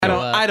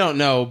I don't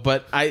know,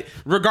 but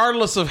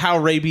regardless of how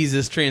rabies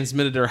is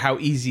transmitted or how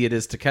easy it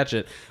is to catch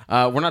it,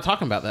 we're not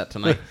talking about that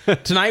tonight.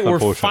 Tonight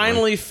we're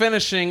finally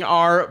finishing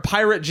our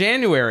Pirate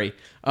January.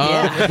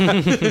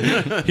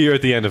 Here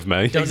at the end of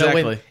May. Don't know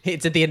when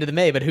it's at the end of the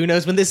May, but who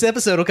knows when this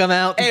episode will come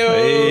out.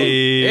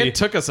 Hey. It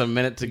took us a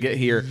minute to get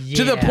here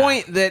to the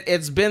point that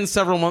it's been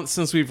several months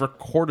since we've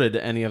recorded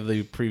any of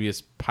the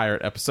previous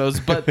pirate episodes,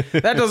 but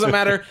that doesn't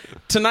matter.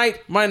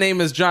 Tonight, my name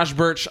is Josh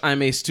Birch.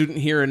 I'm a student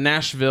here in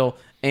Nashville,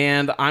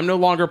 and I'm no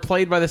longer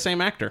played by the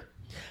same actor.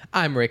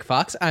 I'm Rick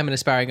Fox. I'm an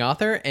aspiring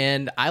author,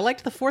 and I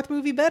liked the fourth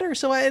movie better,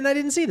 and I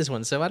didn't see this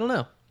one, so I don't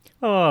know.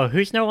 Oh,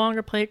 who's no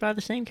longer played by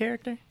the same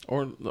character?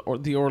 Or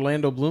the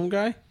Orlando Bloom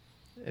guy?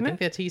 I think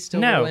that he's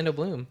still Orlando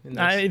Bloom.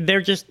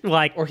 They're just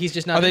like... Or he's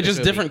just not... Are they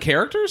just different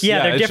characters?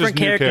 Yeah, they're different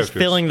characters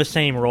filling the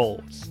same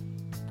roles.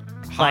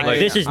 Like,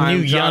 this is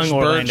I'm new, Josh young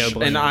Orlando Birch,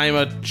 Bloom. And I'm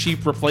a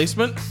cheap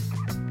replacement?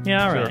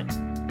 Yeah, all right.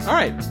 Sure. All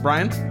right,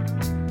 Brian.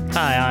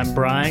 Hi, I'm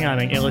Brian. I'm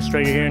an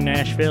illustrator here in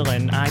Nashville,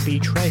 and I be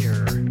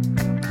treasurer.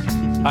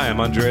 Hi, I'm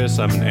Andreas.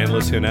 I'm an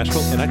analyst here in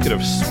Nashville, and I could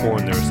have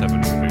sworn there were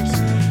 7 movies.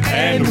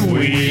 And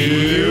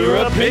we're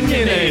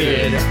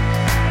opinionated.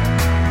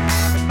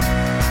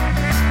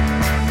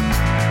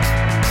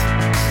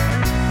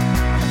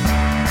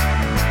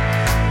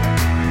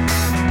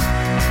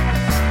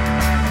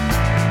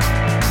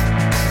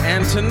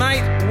 And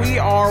tonight we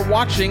are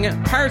watching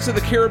Pirates of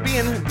the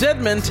Caribbean,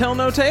 Dead Men Tell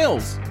No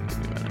Tales. Give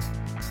me a minute.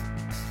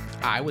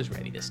 I was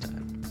ready this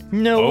time.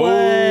 No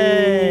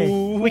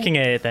way! We can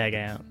edit that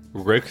out.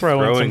 Rick Throwing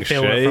throwing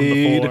some filler from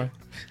shade. before.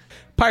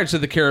 Pirates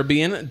of the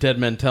Caribbean, Dead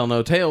Men Tell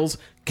No Tales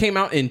came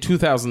out in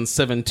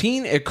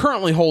 2017. It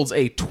currently holds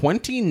a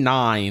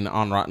 29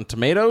 on Rotten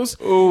Tomatoes.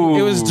 Ooh.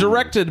 It was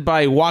directed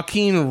by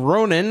Joaquin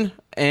Roning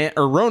and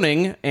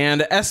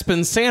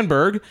Espen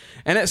Sandberg,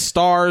 and it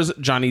stars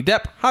Johnny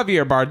Depp,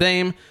 Javier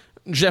Bardem,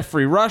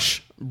 Jeffrey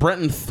Rush,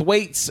 Brenton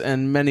Thwaites,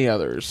 and many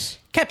others.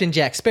 Captain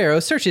Jack Sparrow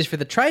searches for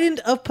the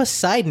Trident of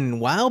Poseidon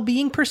while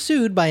being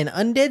pursued by an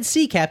undead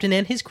sea captain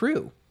and his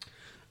crew.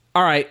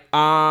 All right.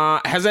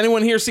 Has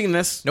anyone here seen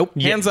this? Nope.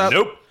 Hands up.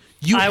 Nope.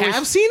 You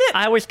have seen it?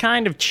 I was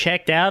kind of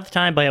checked out at the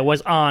time, but it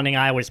was on and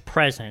I was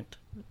present.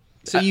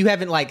 So you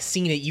haven't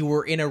seen it. You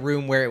were in a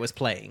room where it was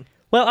playing.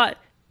 Well,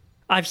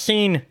 I've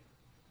seen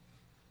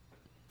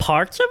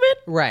parts of it.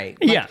 Right.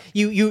 Yeah.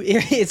 You.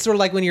 It's sort of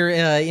like when you're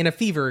in a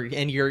fever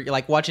and you're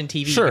watching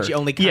TV, Sure. but you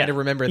only kind of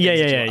remember things.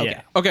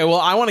 Yeah. Okay, well,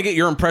 I want to get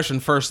your impression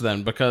first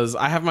then, because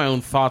I have my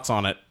own thoughts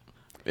on it,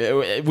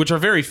 which are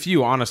very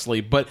few, honestly.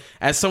 But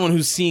as someone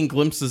who's seen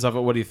glimpses of it,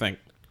 what do you think?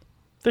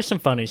 There's some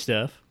funny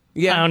stuff.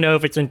 Yeah. I don't know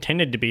if it's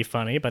intended to be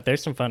funny, but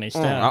there's some funny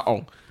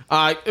stuff.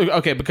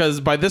 Okay, because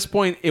by this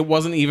point, it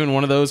wasn't even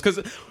one of those, because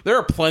there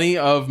are plenty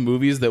of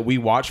movies that we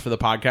watch for the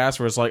podcast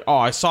where it's like, oh,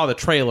 I saw the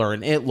trailer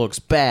and it looks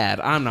bad.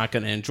 I'm not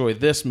going to enjoy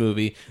this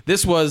movie.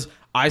 This was,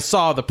 I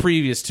saw the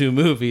previous 2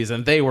 movies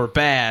and they were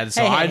bad,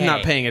 so I'm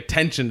not paying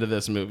attention to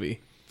this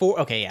movie.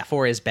 4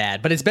 is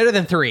bad, but it's better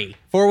than 3.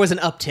 4 was an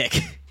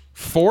uptick.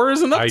 4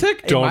 is an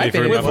uptick? I don't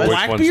even remember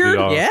which ones they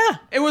are. Yeah.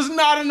 It was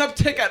not an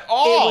uptick at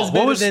all. It was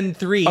better than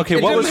 3. Okay,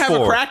 It what didn't was have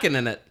 4? a Kraken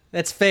in it.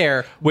 That's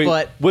fair. Wait,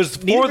 but was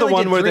 4 neither the really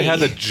one did where they 3. had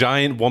the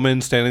giant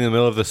woman standing in the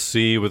middle of the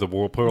sea with a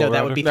whirlpool No, around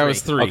that would her? be That 3.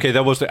 was 3. Okay,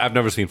 that was. I've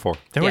never seen 4.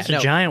 There was a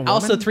giant woman?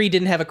 Also, 3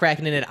 didn't have a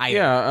Kraken in it either.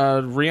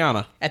 Yeah,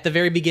 Rihanna. At the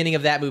very beginning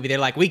of that movie, they're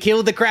like, we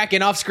killed the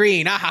Kraken off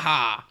screen. Ah, ha,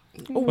 ha.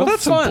 Well,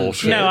 that's some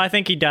bullshit. No, I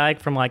think he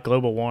died from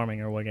global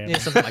warming or whatever. Yeah,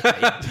 something like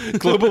that. Yeah.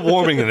 Global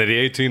warming in the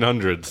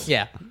 1800s.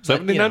 Yeah.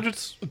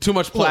 1700s? Too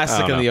much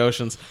plastic in the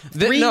oceans.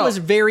 3 was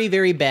very,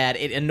 very bad.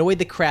 It annoyed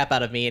the crap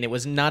out of me, and it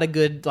was not a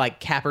good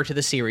capper to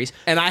the series.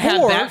 And I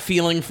had that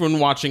feeling from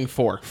watching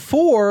 4.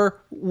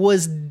 4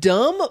 was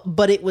dumb,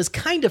 but it was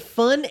kind of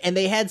fun, and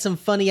they had some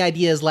funny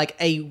ideas. Like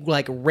a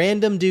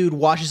random dude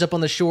washes up on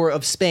the shore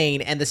of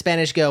Spain, and the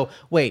Spanish go,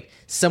 "Wait,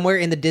 somewhere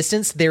in the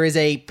distance there is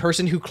a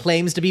person who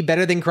claims to be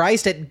better than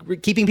Christ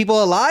at keeping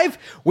people alive.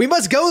 We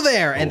must go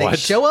there." And they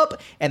show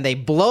up, and they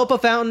blow up a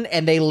fountain,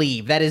 and they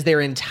leave. That is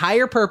their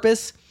entire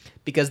purpose.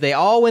 Because they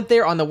all went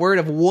there on the word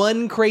of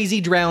one crazy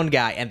drowned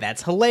guy, and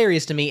that's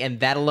hilarious to me, and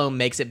that alone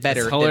makes it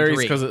better. It's hilarious than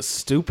 3. because it's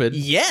stupid.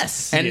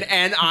 Yes, and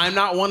I'm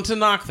not one to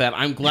knock that.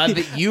 I'm glad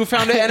that you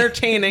found it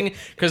entertaining,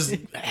 because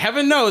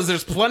heaven knows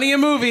there's plenty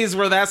of movies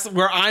where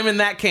I'm in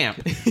that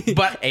camp.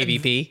 But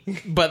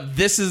AVP. But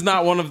this is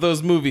not one of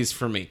those movies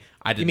for me.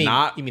 I did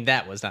not. You mean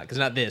that was not? Because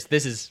not this.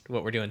 This is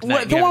what we're doing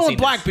tonight. The one with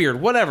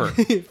Blackbeard, whatever.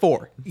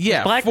 4.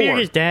 Yeah, Blackbeard 4.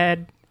 is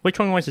dad. Which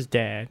one was his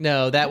dad?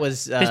 No, that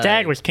was His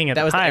dad was king of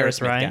the pirates,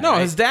 Aerosmith right? guy, No,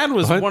 his dad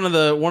was one of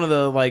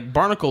the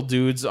barnacle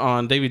dudes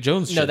on Davy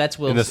Jones' shit. No, that's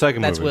Will. In the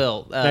second that's movie.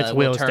 Will. That's Will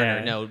Will's Turner.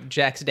 dad. No,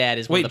 Jack's dad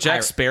is one Wait, of the Jack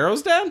pirates.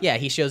 Sparrow's dad? Yeah,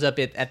 he shows up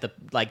at the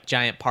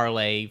giant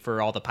parlay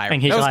for all the pirates.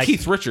 And he's That was like,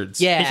 Keith Richards.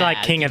 yeah, he's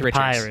like king Keith of the Richards.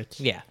 pirates.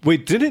 Yeah.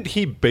 Wait, didn't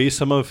he base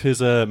some of his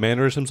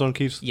mannerisms on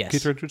Keith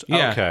Richards?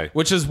 Yeah. Okay.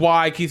 Which is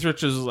why Keith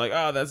Richards was like,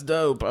 "Oh, that's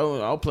dope.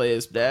 Oh, I'll play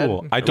his dad."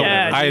 Cool. I don't.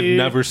 Yeah, I have dude.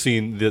 never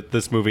seen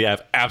this movie. I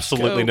have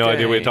absolutely no Okay.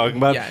 idea what you're talking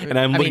about, Yeah, and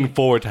I'm looking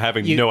forward to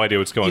having no idea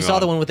what's going on. You saw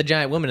the one with the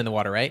giant woman in the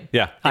water, right?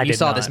 Yeah. And I you did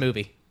saw not. this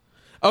movie.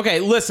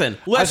 Okay, listen.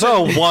 I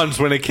saw it once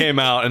when it came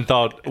out and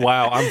thought,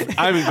 wow, I'm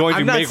going to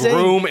I'm not make saying-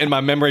 room in my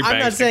memory I'm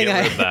bank not to saying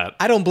get rid of that.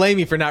 I don't blame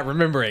you for not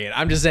remembering it.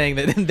 I'm just saying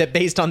that that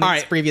based on these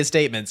right. previous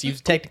statements,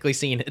 you've technically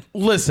seen it.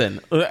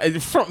 Listen,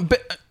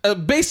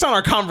 based on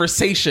our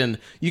conversation,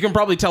 you can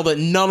probably tell that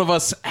none of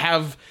us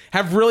have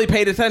really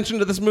paid attention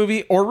to this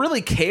movie or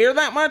really care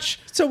that much.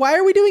 So why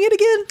are we doing it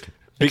again?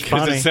 Because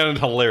funny. it sounded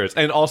hilarious.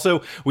 And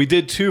also, we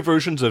did 2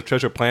 versions of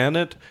Treasure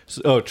Island,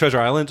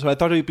 so I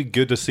thought it'd be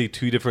good to see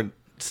 2 different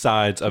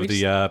sides of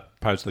the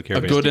Pirates of the A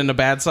Caribbean. good and a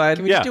bad side.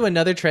 Can we Yeah. just do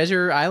another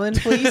Treasure Island,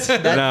 please?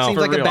 That No, seems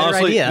for like a real. better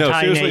Honestly, idea. no,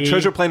 Tiny. seriously,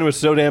 Treasure Planet was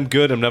so damn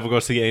good, I'm never going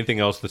to see anything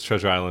else that's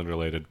Treasure Island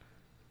related.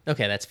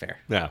 Okay, that's fair.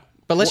 Yeah.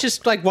 But let's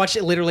just like watch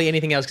literally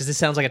anything else because this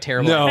sounds like a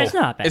terrible. No. idea. It's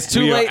not bad. It's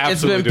too We are late. It's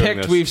absolutely been doing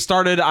picked. this. We've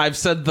started. I've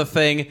said the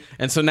thing.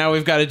 And so now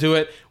we've got to do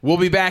it. We'll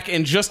be back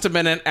in just a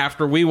minute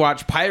after we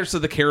watch Pirates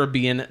of the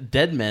Caribbean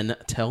Dead Men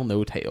Tell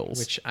No Tales.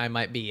 Which I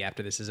might be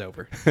after this is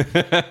over. You're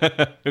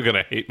going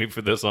to hate me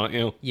for this, aren't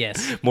you?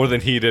 Yes. More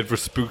than he did for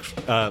Spooks,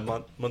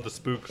 Month of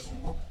Spooks.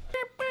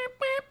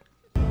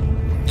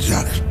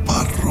 Jack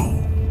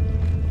Sparrow.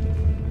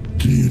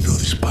 Do you know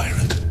this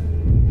pirate?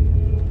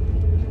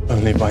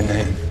 Only by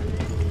name.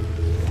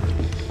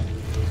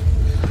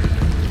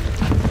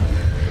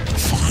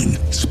 Find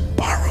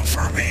Sparrow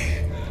for me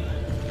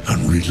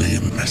and relay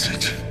a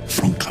message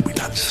from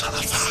Capitan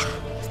Salazar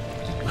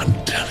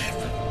and tell him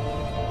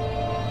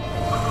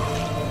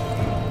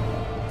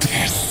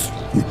death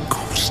will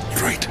go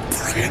straight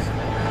for him.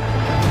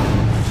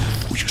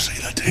 Would you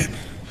say that to him?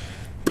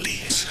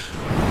 Please.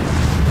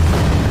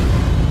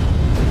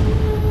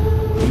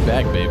 We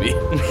back, baby.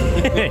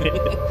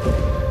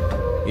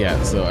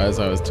 Yeah, so as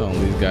I was telling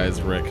these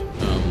guys, Rick,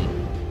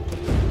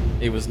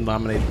 it was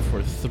nominated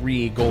for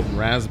 3 Golden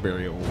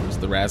Raspberry Awards,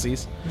 the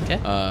Razzies. Okay.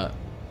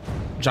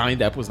 Johnny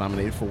Depp was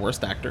nominated for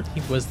Worst Actor.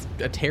 He was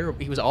a terrible.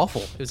 He was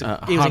awful. It was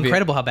Javier-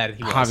 incredible how bad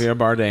he was. Javier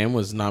Bardem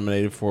was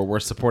nominated for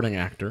Worst Supporting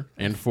Actor,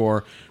 and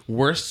for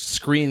Worst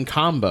Screen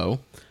Combo,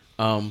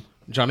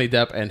 Johnny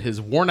Depp and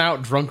his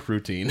worn-out drunk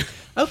routine.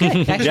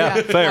 Okay, actually,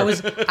 Yeah, fair.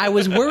 I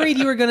was worried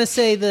you were gonna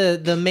say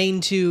the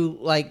main 2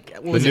 like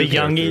what was The it?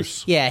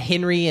 youngies. Yeah,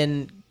 Henry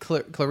and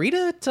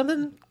Clarita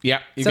something. Yeah,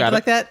 you Something got it.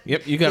 like that.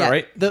 Yep, you got Yeah, it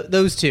right.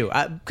 Those 2,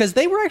 because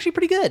they were actually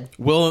pretty good.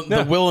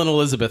 The Will and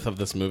Elizabeth of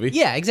this movie.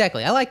 Yeah,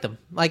 exactly. I like them.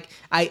 Like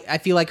I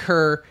feel like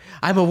her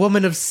 "I'm a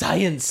woman of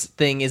science"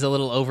 thing is a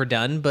little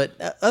overdone, but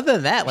other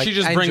than that, like She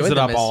just I brings enjoyed it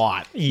them up as- a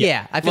lot.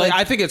 Yeah, I feel Like,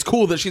 like I think it's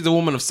cool that she's a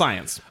woman of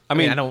science. I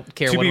mean, I don't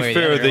care to one be way or the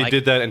fair, other, they like,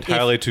 did that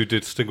entirely to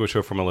distinguish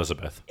her from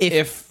Elizabeth.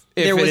 If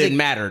there it was had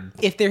mattered.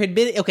 if there had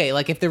been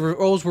like if the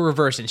roles were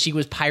reversed and she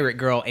was pirate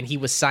girl and he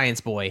was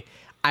science boy,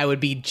 I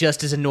would be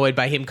just as annoyed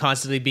by him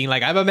constantly being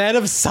like, "I'm a man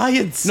of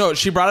science." No,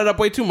 she brought it up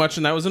way too much,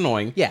 and that was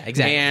annoying. Yeah,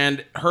 exactly.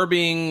 And her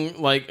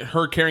being like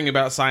her caring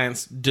about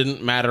science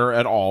didn't matter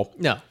at all.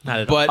 No, not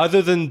at all. But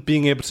Other than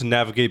being able to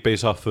navigate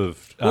based off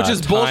of which is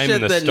time bullshit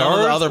and the that none of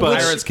the stars, other but-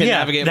 pirates can Yeah,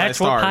 navigate by that's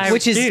what stars. pirates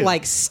Which is do.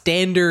 like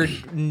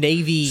standard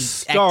Navy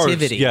Stars,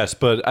 activity. yes,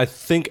 but I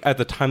think at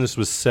the time this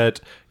was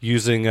set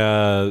using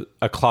a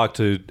clock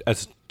to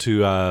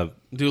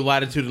Do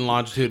latitude and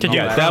longitude. And To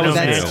all do that. that was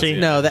That's, new.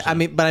 no, that, I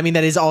mean,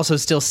 that is also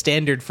still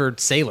standard for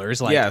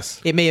sailors. Like,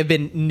 Yes. it may have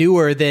been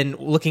newer than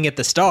looking at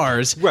the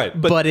stars, Right,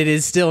 But, but- it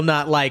is still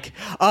not like,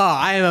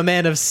 I am a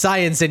man of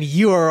science, and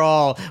you are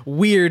all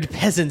weird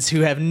peasants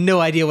who have no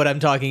idea what I'm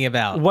talking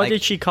about. What Like,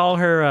 did she call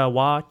her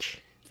watch?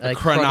 a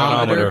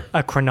chronometer.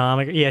 A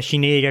chronometer. Yeah, she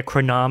needed a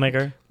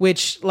chronometer.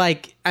 Which,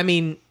 like, I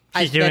mean,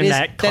 She's doing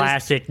that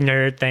classic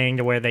nerd thing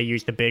to where they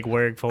use the big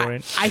word for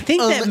it. I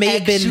think that may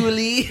have been.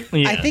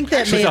 Yeah. I think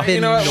that may have been.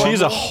 you know what?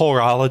 She's a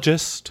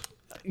horologist.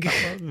 Good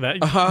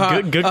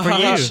for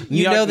you.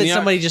 You New know that York-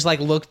 somebody just like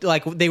looked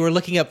like they were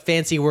looking up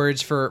fancy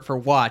words for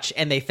watch,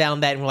 and they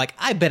found that and were like,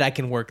 "I bet I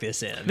can work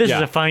this in." This Yeah.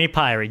 is a funny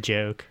pirate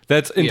joke.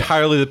 That's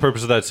entirely the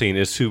purpose of that scene,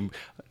 is to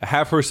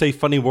have her say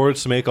funny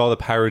words to make all the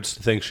pirates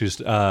think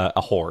she's a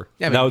whore.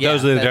 I mean, that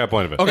was the yeah, entire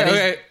point of it. Okay, That is-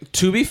 okay.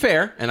 To be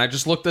fair, and I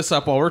just looked this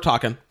up while we're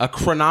talking, a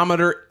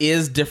chronometer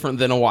is different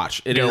than a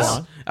watch. It Go is.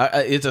 on.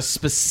 It's a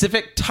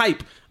specific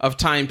type of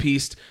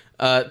timepiece.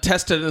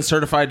 Tested and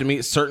certified to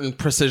meet certain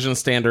precision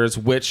standards,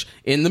 which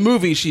in the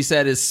movie she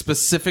said is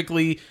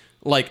specifically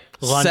like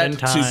London set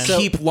time. to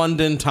keep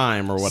London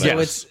time or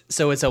whatever.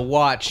 So it's a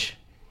watch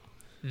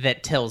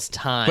that tells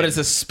time. But it's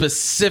a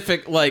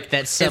specific like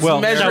That's it's well,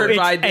 measured so it's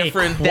by a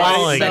different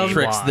quality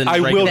metrics watch. than I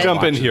will regular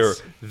jump in watches. here.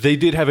 They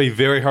did have a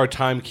very hard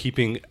time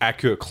keeping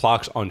accurate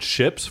clocks on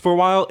ships for a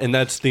while, and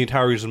that's the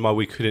entire reason why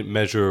we couldn't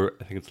measure.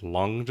 I think it's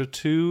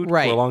longitude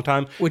Right. for a long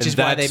time, Which and is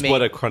why they that's made-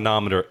 what a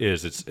chronometer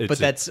is. It's but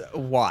that's a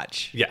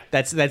watch. Yeah.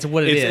 that's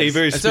what it it's is. a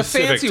very It's a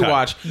specific fancy type.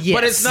 watch, Yes.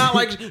 but it's not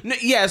like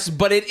yes,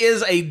 but it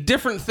is a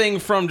different thing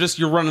from just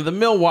your run of the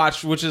mill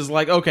watch, which is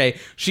like okay,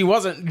 she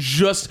wasn't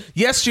just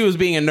she was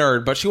being a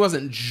nerd, but she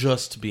wasn't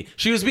just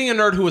she was being a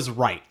nerd who was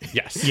right.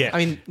 Yes. Yeah. I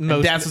mean,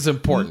 And that's what's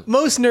important.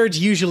 most nerds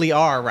usually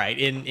are right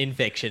in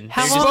fiction.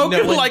 How There's long- just Spoken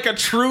no one, like a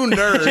true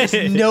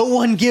nerd. no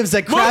one gives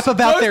a crap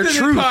about their most of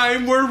truth. the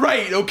time, we're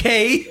right.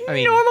 Okay. I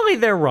mean, Normally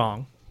they're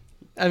wrong.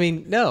 I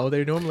mean, no,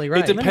 they're normally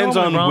right. It depends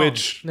normally on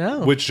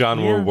wrong. which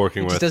genre we're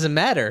working It with. just doesn't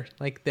matter.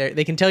 Like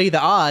they can tell you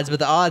the odds, but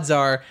the odds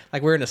are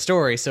like we're in a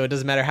story, so it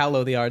doesn't matter how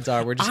low the odds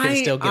are. We're just gonna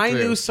still get I through.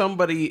 knew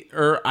somebody,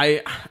 or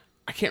I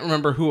can't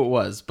remember who it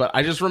was, but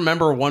I just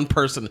remember one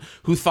person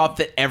who thought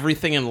that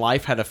everything in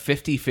life had a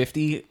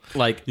 50-50,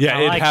 like, Yeah,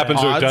 I it like happens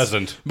that. or it odds,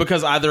 doesn't.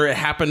 because either it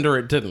happened or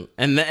it didn't,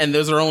 and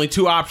those are only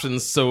two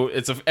options. So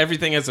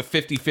everything has a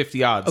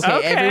 50-50 odds. Okay,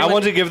 Okay. everyone- I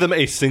want to give them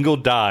a single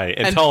die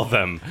and tell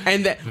them.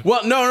 And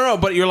well, no,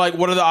 but you're like,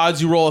 what are the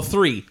odds you roll a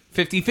 3?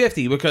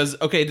 50-50, because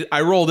okay,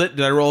 I rolled it.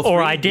 Did I roll a 3?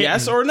 Or I didn't.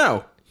 Yes or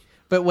no?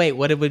 But wait,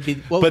 what would be?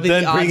 What But would be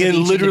then the odds bring of in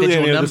each literally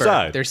individual any other number?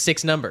 side. There's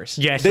 6 numbers.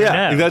 Yes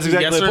Yeah, or no. that's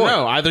exactly Yes the or point.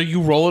 no? Either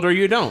you roll it or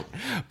you don't.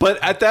 But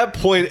at that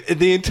point,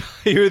 the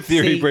entire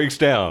theory See- breaks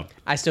down.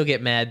 I still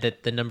get mad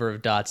that the number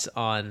of dots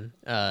on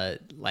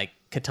like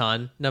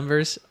Catan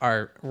numbers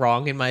are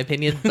wrong in my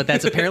opinion, but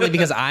that's apparently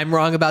because I'm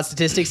wrong about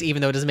statistics,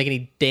 even though it doesn't make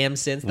any damn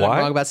sense that Why? I'm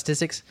wrong about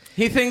statistics.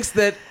 He thinks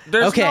that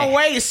there's Okay. no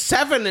way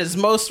 7 is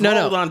most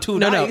rolled on 2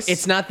 dice. No,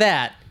 it's not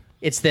that.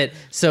 It's that,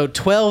 so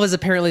 12 is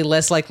apparently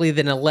less likely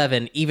than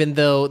 11, even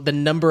though the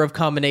number of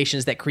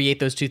combinations that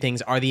create those two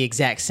things are the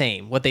exact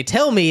same. What they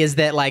tell me is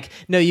that, like,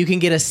 no, you can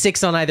get a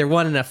 6 on either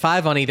one and a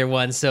 5 on either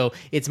one, so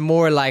it's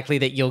more likely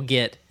that you'll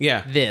get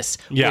this,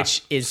 Yeah,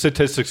 which is...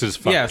 statistics is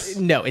fun. Yes.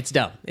 No, it's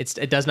dumb.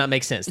 It does not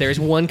make sense. There is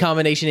one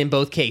combination in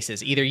both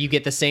cases. Either you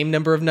get the same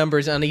number of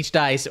numbers on each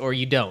dice or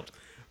you don't.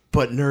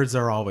 But nerds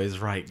are always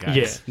right, guys.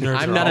 Yeah. Nerds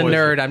I'm are not a always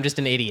nerd. right. I'm just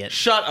an idiot.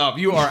 Shut up.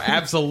 You are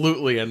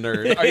absolutely a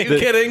nerd. Are you The,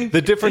 kidding? The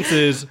difference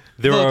is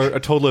there are a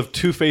total of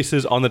 2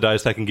 faces on the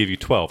dice that can give you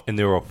 12, and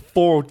there are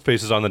 4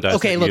 faces on the dice.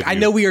 Okay, that can look, give I you-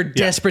 know we are Yeah.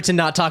 desperate to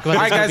not talk about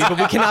Hi, this guys. movie,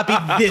 but we cannot be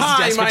this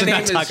Hi, desperate my to name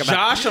not is talk about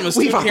Josh. I'm a We've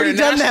student here already in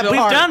done that Nashville.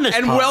 part. We've done this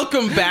And part.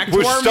 welcome back to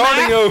We're our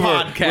starting math over.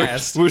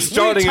 podcast. We're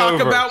starting we talk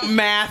over. about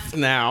math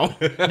now.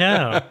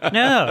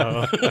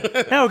 No.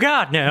 Oh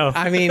God, no.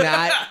 I mean,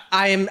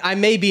 I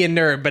may be a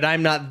nerd, but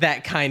I'm not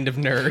that kind of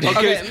nerd. Okay,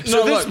 Okay, so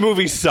no, this look.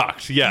 movie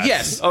sucked. Yes.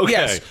 Yes. Okay.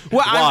 Yes.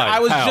 Well, Why? I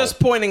was How? just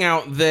pointing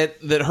out that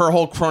her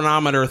whole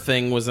chronometer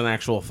thing was an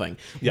actual thing.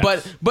 Yes.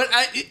 But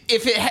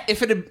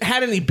if it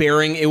had any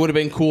bearing, it would have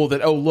been cool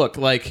that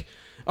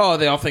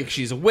they all think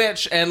she's a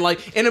witch, and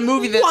like in a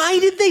movie that Why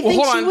did they think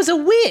hold she on. was a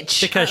witch?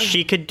 Because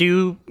she could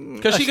do she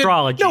could-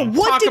 astrology. No,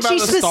 what talk did about she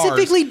the stars.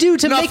 specifically do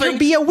to make her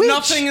be a witch?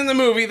 Nothing in the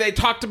movie. They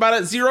talked about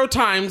it 0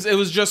 times. It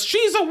was just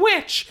she's a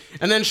witch,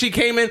 and then she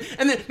came in,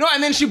 and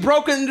then she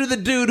broke into the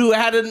dude who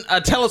had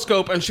a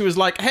telescope, and she was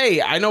like,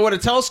 "Hey, I know what a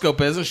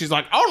telescope is," and she's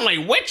like, "Only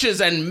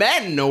witches and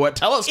men know what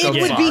telescopes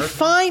It would are." be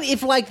fine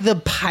if, like, the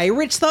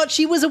pirates thought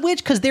she was a witch,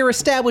 because they're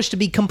established to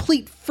be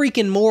complete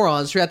freaking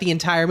morons throughout the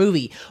entire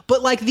movie.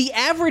 But, like, the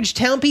average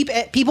town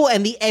people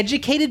and the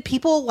educated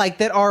people, like,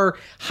 that are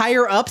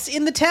higher ups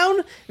in the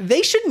town,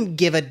 they shouldn't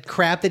give a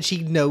crap that she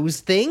knows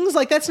things.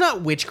 Like, that's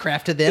not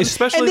witchcraft to them.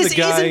 Especially and this the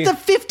guy- isn't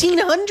the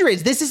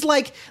 1500s. This is,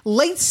 like,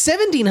 late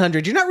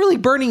 1700s. You're not really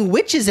burning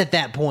witches at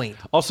that point.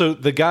 Also,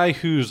 the guy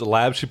whose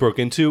lab she broke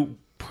into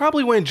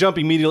probably wouldn't jump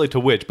immediately to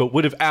witch, but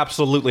would have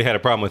absolutely had a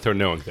problem with her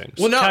knowing things.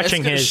 Well, no,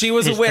 touching she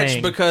was a his witch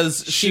thing.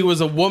 because she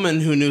was a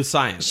woman who knew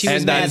science. She was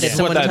And mad that's that what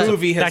someone that touched-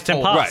 movie has That's told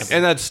impossible. us. Right,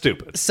 and that's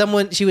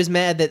stupid. She was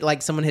mad that,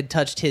 like, someone had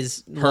touched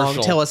his long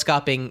Herschel.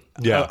 telescoping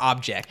Yeah.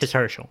 object. It's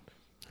Herschel.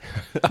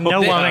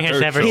 No woman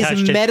has ever His touched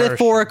his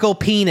metaphorical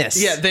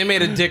penis. Yeah, they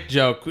made a dick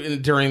joke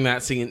during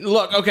that scene.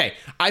 Look, okay,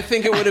 I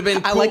think it would have been.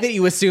 I cool. like that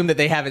you assume that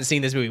they haven't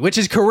seen this movie, which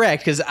is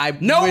correct because I.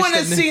 No wish one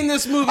has that- seen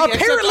this movie.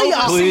 Apparently,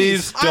 except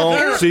overseas. Please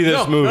don't see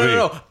this movie.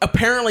 No.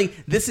 Apparently,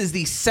 this is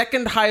the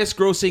second highest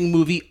grossing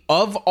movie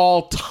of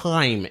all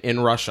time in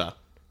Russia,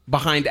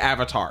 behind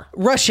Avatar.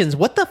 Russians,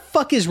 what the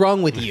fuck is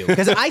wrong with you?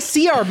 Because I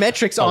see our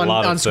metrics on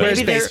lot of things.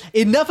 Squarespace.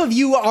 Enough of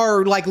you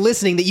are like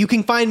listening that you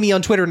can find me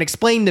on Twitter and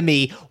explain to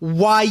me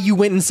why you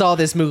went and saw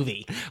this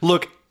movie.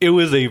 Look, it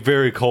was a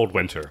very cold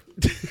winter.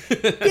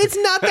 It's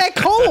not that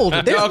cold.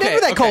 There's Okay, never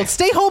that okay. cold.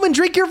 Stay home and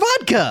drink your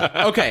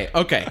vodka.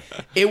 Okay.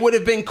 It would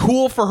have been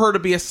cool for her to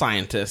be a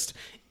scientist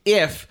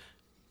if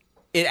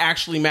it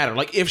actually mattered.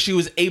 Like if she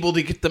was able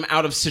to get them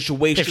out of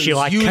situations If she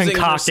like using her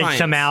concocted science.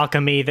 some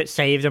alchemy that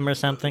saved them or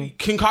something.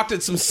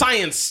 Concocted some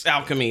science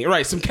alchemy,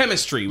 right? Some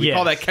chemistry. We Yes.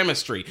 call that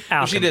chemistry. If she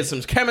Alchemy. did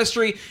some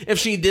chemistry, if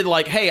she did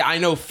like, hey, I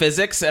know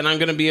physics and I'm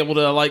going to be able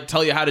to like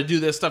tell you how to do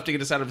this stuff to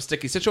get us out of a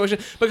sticky situation.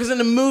 Because in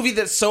a movie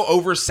that's so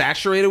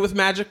oversaturated with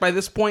magic by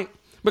this point,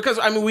 because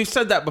I mean we've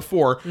said that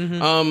before.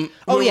 When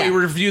yeah. we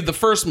reviewed the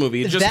first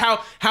movie, just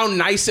That- how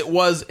nice it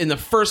was in the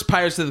first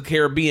Pirates of the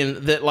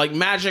Caribbean that like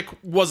magic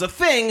was a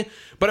thing,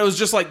 but it was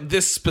just like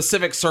this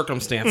specific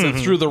circumstance. And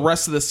through the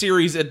rest of the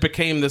series, it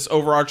became this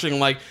overarching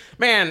like,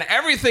 man,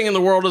 everything in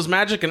the world is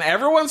magic and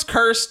everyone's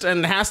cursed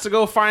and has to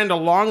go find a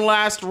long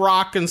last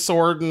rock and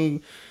sword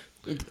and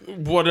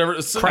whatever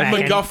Kraken.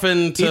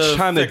 MacGuffin to Each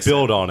time they fix it.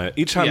 build on it,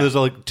 each time Yeah. there's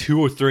like 2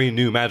 or 3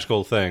 new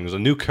magical things, a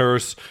new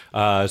curse,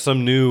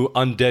 some new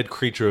undead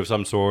creature of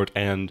some sort,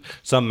 and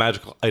some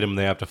magical item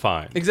they have to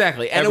find.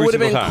 Exactly. And Every it would have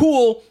been single time.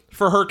 cool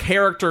for her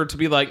character to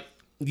be like,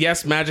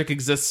 yes, magic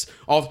exists.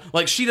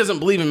 Like, she doesn't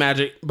believe in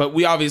magic, but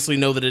we obviously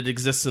know that it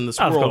exists in this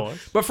Of world.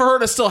 course. But for her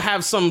to still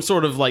have some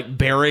sort of like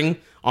bearing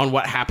on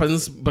what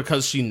happens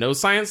because she knows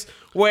science,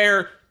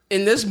 where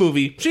in this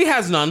movie she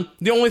has none.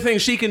 The only thing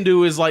she can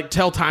do is like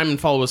tell time and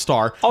follow a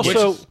star.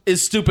 Also- which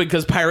is stupid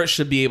because pirates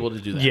should be able to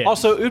do that. Yeah.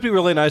 Also, it would be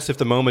really nice if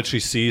the moment she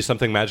sees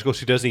something magical,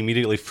 she doesn't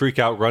immediately freak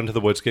out, run to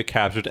the woods, get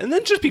captured, and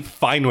then just be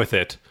fine with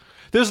it.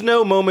 There's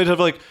no moment of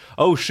like,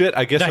 oh shit,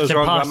 I guess I That's was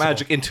wrong about impossible.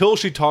 magic, until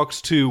she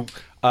talks to,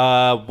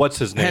 what's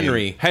his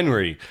name?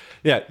 Henry.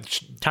 Yeah.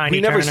 Tiny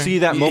we never Turner. see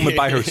that moment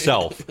by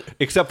herself,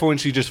 except for when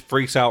she just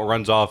freaks out,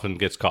 runs off, and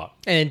gets caught.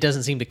 And it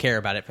doesn't seem to care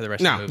about it for the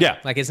rest No. of the movie. Yeah.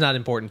 Like, it's not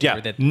important to Yeah.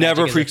 her that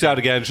Never magic is freaks a out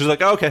thing. again. She's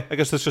like, oh, okay, I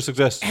guess this just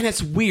exists. And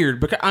it's weird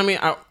because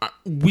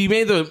we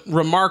made the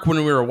remark when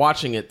we were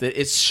watching it that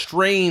it's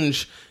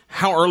strange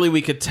how early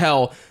we could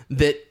tell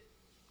that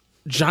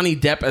Johnny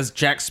Depp as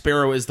Jack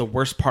Sparrow is the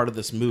worst part of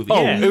this movie.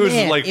 Oh, Yeah. it was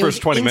Yeah, like it was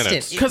first 20 instant.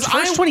 minutes. 'Cause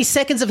First I- 20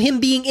 seconds of him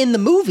being in the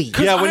movie.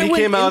 Yeah, when I he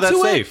went came out of that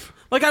into it- safe.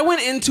 Like, I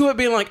went into it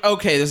being like,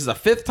 okay, this is the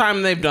 5th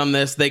time they've done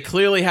this. They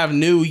clearly have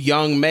new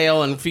young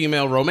male and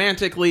female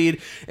romantic lead.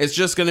 It's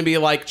just going to be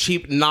like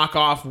cheap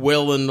knockoff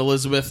Will and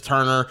Elizabeth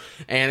Turner,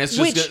 and it's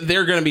just Which-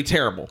 they're going to be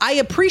terrible. I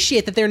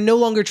appreciate that they're no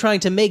longer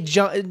trying to make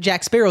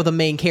Jack Sparrow the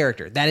main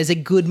character. That is a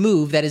good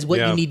move. That is what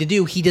Yeah. you need to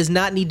do. He does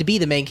not need to be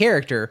the main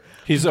character.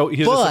 He's a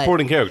But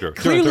supporting character. through and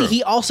Clearly, through.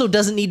 he also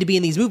doesn't need to be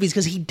in these movies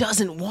because he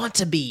doesn't want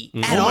to be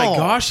at Oh my all.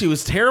 gosh, he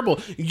was terrible.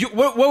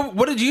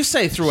 What did you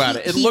say throughout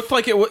it? It He- looked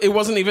like it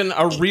wasn't even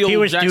a real He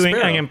was Jack doing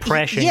Sparrow. an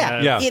impression. Yeah,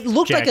 of Yeah. it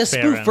looked Jack like a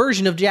spoof Sparrow.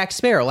 version of Jack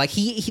Sparrow. Like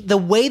he, the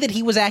way that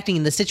he was acting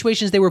in the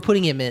situations they were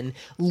putting him in,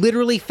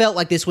 literally felt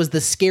like this was the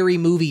scary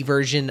movie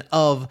version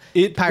of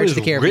It Pirates was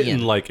of the Caribbean.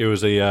 written like it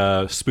was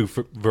a spoof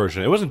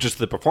version. It wasn't just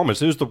the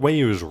performance; it was the way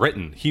he was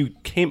written. He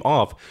came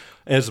off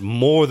as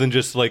more than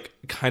just like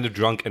kind of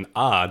drunk and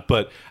odd,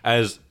 but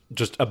as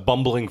just a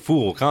bumbling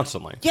fool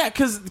constantly. Yeah,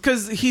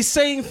 because he's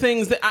saying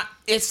things that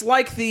it's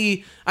like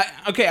I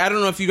don't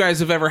know if you guys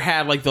have ever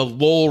had like the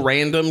lol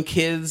random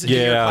kids in your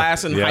Yeah,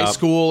 class in yeah. high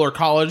school or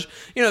college.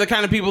 You know, the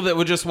kind of people that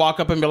would just walk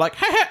up and be like,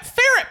 "Hey,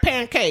 ferret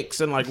pancakes,"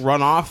 and like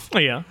run off. Oh,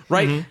 yeah.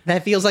 Right.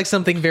 That feels like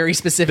something very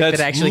specific That's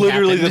that actually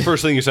literally happened. the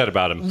first thing you said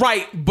about him.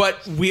 Right,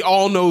 but we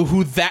all know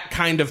who that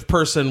kind of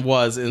person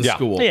was in Yeah.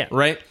 school, Yeah.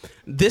 right?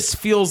 This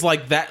feels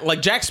like that.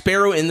 Like Jack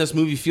Sparrow in this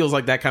movie feels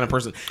like that kind of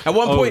person. At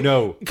one point,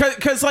 no.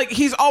 because like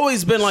he's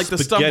always been like the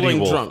Spaghetti stumbling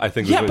Wolf, drunk. I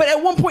think Yeah, was but what-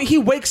 at one point he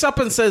wakes up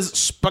and says,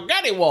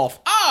 "Spaghetti Wolf."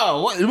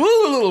 Oh,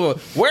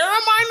 where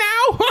am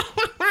I now?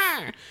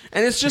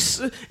 And it's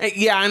just,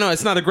 yeah, I know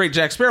it's not a great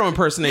Jack Sparrow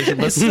impersonation,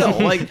 but still,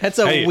 like That's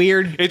a Hey,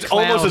 weird. It's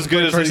clown almost as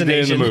good as he did in the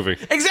impersonation. movie.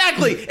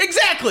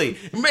 Exactly.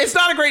 It's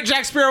not a great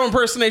Jack Sparrow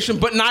impersonation,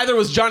 but neither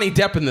was Johnny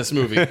Depp in this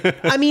movie,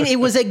 I mean, it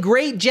was a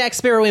great Jack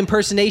Sparrow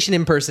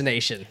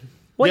impersonation.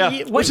 What, Yeah.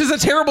 year, which is a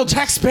terrible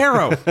Jack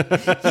Sparrow.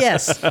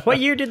 Yes, what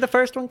year did the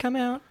first one come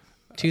out?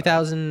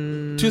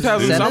 2000.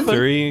 2000 something.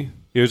 3.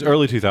 It was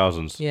early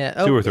 2000s.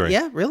 Yeah, 2 or 3.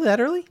 Yeah, really that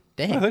early?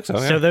 Dang, I think so.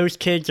 Yeah. So those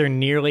kids are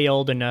nearly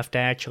old enough to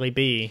actually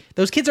be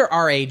those kids are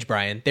our age,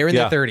 Brian. They're in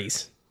Yeah. their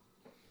 30s.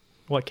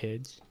 what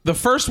kids? The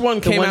first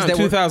one came ones out in that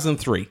were-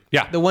 2003.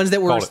 yeah, The ones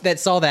that were Called it. that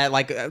saw that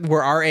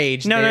were our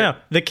age. No, They're-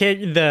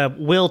 no. The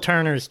Will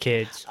Turner's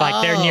kids.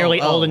 Like they're nearly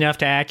Oh. old enough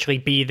to actually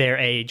be their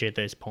age at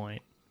this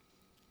point.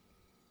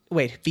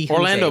 Wait, be whose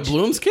Orlando age?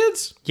 Bloom's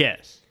kids?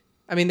 Yes.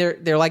 I mean,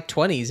 they're like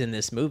 20s in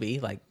this movie.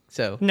 Like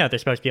so. No, they're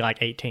supposed to be like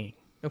 18.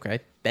 Okay,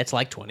 that's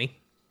like 20.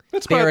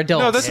 That's They're about,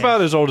 adults. No, that's Yeah.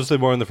 about as old as they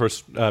were in the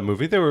first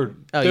movie. They were.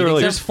 Oh, they you were think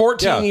like, so? There's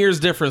 14 Yeah. years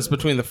difference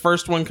between the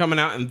first one coming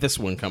out and this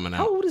one coming out.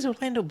 How old is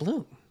Orlando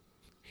Bloom?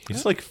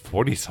 He's like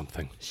 40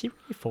 something. Is she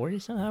really 40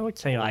 something? I would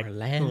say like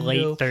Orlando.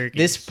 late 30s.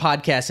 This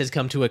podcast has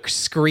come to a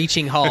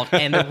screeching halt,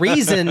 and the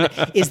reason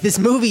is this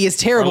movie is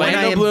terrible, and I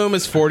Orlando am, Bloom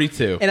is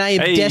 42. and I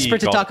am Hey, desperate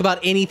to call talk it. about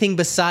anything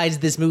besides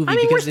this movie. I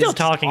mean, we're because still it's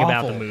talking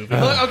about the awful. movie.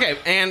 Okay,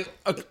 and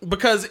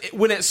because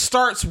when it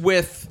starts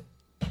with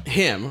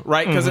him,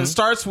 right? Because it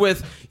starts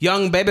with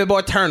young baby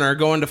boy Turner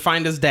going to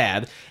find his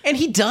dad. And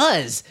he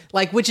does,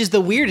 like, which is the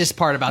weirdest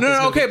part about No, this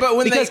no, movie. okay, but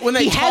when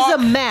they he has talk-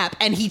 a map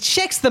and he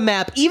checks the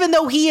map, even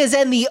though he is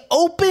in the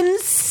open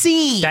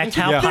sea. That's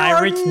how there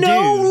pirates are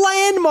no do.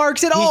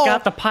 landmarks at He's all.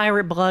 got the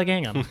pirate blood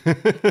in him.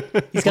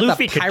 He's got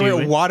Luffy the could do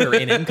pirate it. water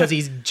in him because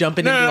he's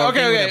jumping into a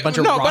thing with a bunch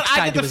of no, rocks but I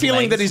tied get to the his feeling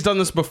legs. that he's done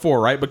this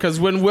before, right? Because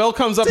when Will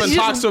comes up Does and he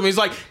talks just- to him, he's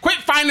like, "Quit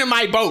finding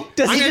my boat!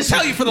 Does I'm he going to just-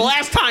 tell you for the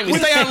last time. You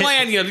stay on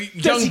land, you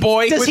young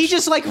boy." Does he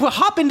just like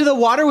hop into the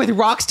water with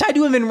rocks tied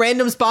to him in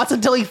random spots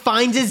until he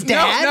finds his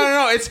dad?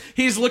 No. It's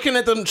he's looking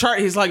at the chart.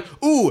 He's like,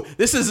 "Ooh,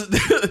 this is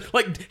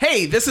like,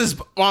 hey, this is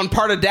on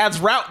part of Dad's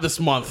route this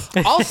month."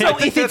 Also, I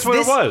think if that's it's what it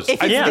this, was.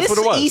 if I it's think that's this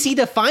what it was. easy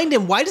to find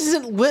him, why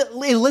doesn't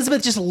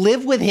Elizabeth just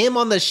live with him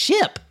on the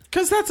ship?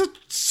 Because that's a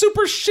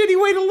super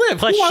shitty way to live.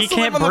 Plus, Who wants she to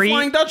can't live on breathe. the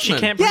Flying Dutchman?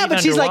 She can't Yeah, breathe but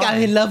she's like, I'm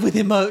underwater. in love with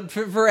him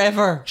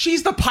forever.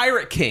 She's the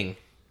pirate king.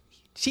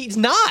 She's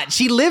not.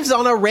 She lives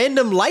on a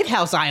random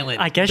lighthouse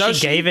island. I guess Does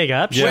she she? gave it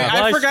up. She Wait,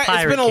 I was forgot. It's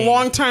Pirate been a King.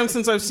 long time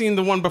since I've seen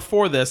the one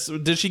before this.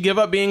 Did she give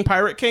up being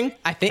Pirate King?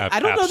 I think I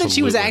don't know that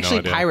she was absolutely no actually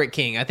idea. Pirate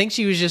King. I think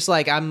she was just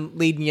like, I'm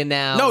leading you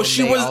now. No, and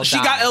she they all was. She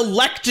die. got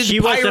elected. She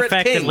was Pirate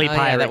effectively King.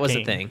 Oh, yeah, Pirate that was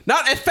King. a thing.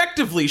 Not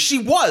effectively. She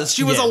was.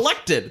 She was Yeah.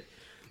 elected.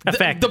 The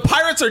Effective.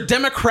 pirates are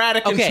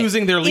democratic in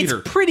choosing their leader.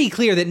 It's pretty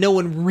clear that no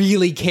one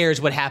really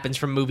cares what happens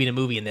from movie to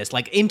movie in this.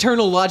 Like,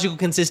 internal logical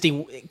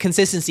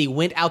consistency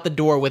went out the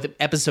door with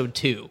episode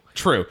 2.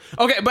 True.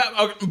 Okay,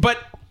 but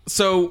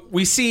so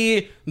we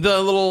see the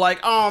little like,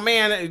 oh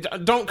man,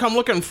 don't come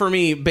looking for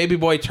me, baby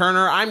boy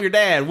Turner. I'm your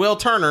dad, Will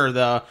Turner,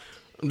 the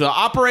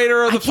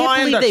operator of the I can't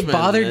Flying believe they Dutchman,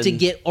 bothered to and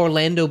get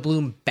Orlando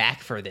Bloom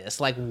back for this.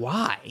 Like,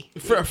 why?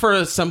 for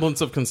a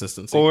semblance of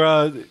consistency.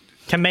 Or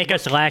To make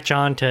us latch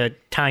on to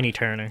Tiny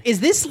Turner. Is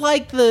this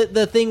like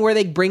the thing where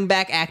they bring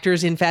back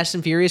actors in Fast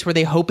and Furious? Were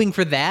they hoping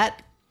for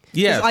that? 'Cause,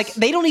 Yes. like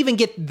they don't even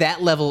get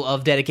that level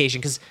of dedication.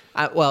 Because,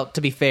 well,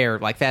 to be fair,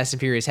 like Fast and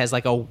Furious has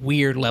like a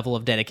weird level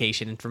of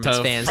dedication from its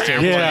To fans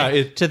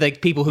family. to the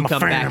people who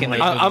come back. In family.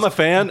 those I'm a movies.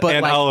 fan, But,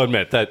 and like, I'll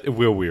admit that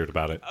we're weird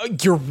about it.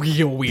 you're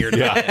real weird.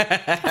 Yeah,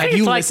 Have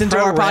you like listened to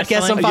pro our podcast on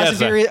wrestling. Fast Yes, and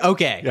sir. Furious?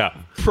 Okay. yeah.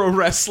 Pro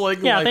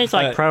wrestling. Yeah, I think it's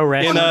like pro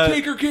wrestling.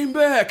 Undertaker came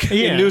back.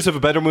 Yeah. In news of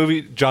a better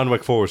movie, John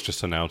Wick 4 was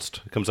just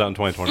announced. It comes out in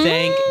 2020.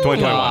 Thank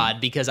 2021.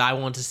 God, because I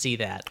want to see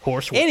that.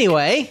 Horse whip.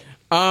 Anyway,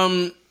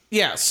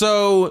 Yeah,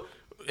 so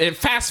it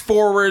fast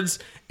forwards,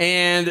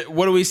 and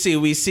what do we see?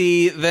 We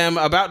see them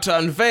about to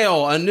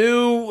unveil a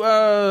new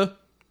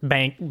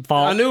Bank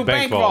vault.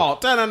 bank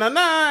vault.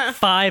 Da-na-na-na,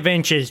 5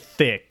 inches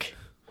thick.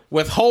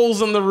 with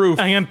holes in the roof.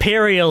 An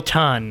imperial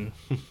ton.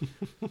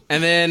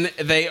 And then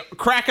they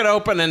crack it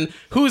open, and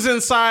who's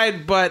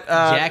inside but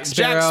Jack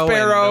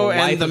Sparrow and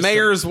the wife and the of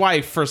mayor's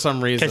wife for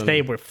some reason. Because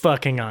they were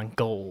fucking on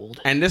gold.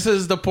 And this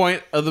is the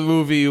point of the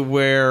movie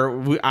where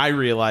I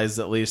realized,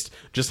 at least,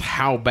 just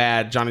how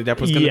bad Johnny Depp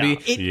was going to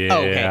Yeah. be. Yeah,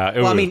 okay.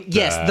 it Well, I was mean,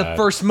 yes, the bad.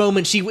 first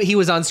moment he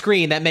was on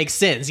screen, that makes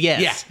sense.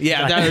 Yes.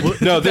 Yeah.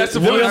 No, that's the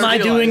there- point What am I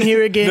doing realized.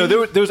 here again? No,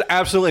 there was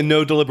absolutely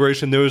no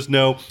deliberation. There was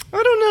no,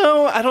 I don't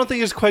know. I don't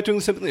think it's quite doing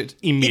something. It's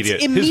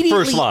immediate. It's His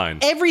first line.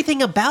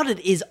 Everything about it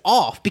is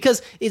off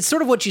because it's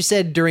sort of what you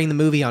said during the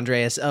movie,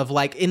 Andreas, of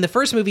like in the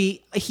first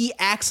movie, he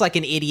acts like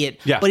an idiot,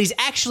 Yeah. but he's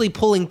actually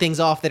pulling things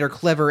off that are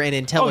clever and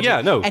intelligent. Oh,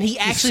 yeah, no, and he he's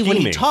actually, when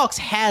he scheming. talks,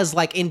 has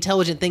like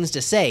intelligent things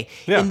to say.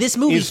 Yeah. In this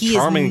movie, He's he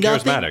charming is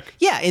and nothing. charismatic.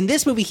 Yeah, in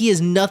this movie, he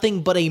is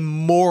nothing but a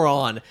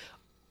moron.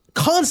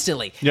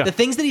 Constantly. Yeah. The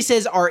things that he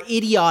says are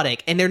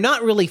idiotic and they're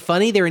not really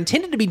funny. They're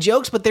intended to be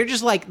jokes, but they're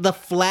just like the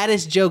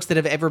flattest jokes that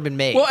have ever been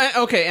made. Well,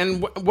 okay,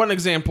 and one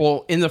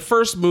example, in the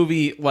first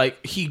movie,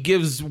 like, he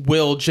gives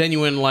Will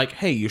genuine, like,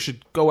 hey, you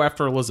should go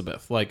after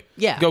Elizabeth. Like,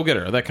 Yeah. go get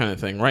her, that kind of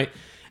thing, right?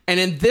 And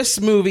in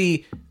this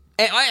movie,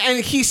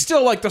 and he's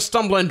still, like, the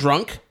stumbling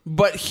drunk,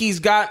 but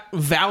he's got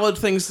valid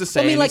things to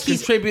say, I mean, and like, he's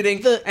he's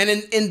contributing. the- And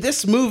in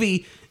this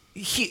movie,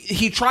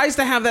 he tries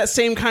to have that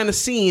same kind of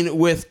scene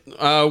with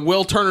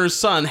Will Turner's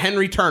son,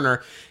 Henry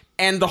Turner,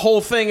 and the whole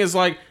thing is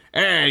like,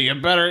 hey, you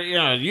better,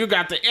 you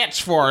got the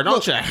itch for it,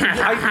 don't you?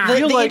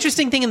 The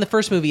interesting thing in the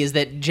first movie is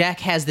that Jack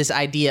has this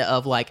idea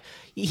of like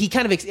he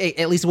kind of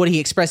at least what he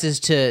expresses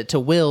to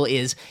Will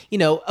is,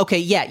 okay,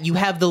 yeah, you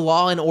have the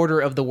law and order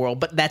of the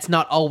world, but that's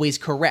not always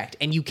correct,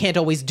 and you can't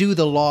always do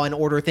the law and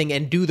order thing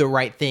and do the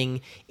right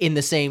thing in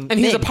the same. And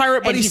he's thing. a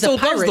pirate, but And he he's a still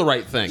does pirate. the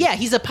right thing. Yeah,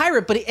 he's a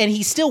pirate, and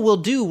he still will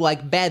do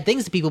like bad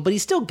things to people, but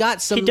he's still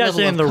got some He does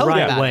level it in of the code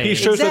right about way. it. He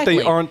shows that they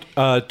Exactly.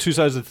 aren't two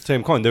sides of the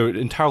same coin. They're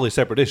entirely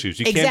separate issues.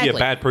 You can't be Exactly. a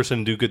bad person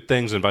and do good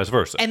things and vice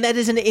versa. And that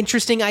is an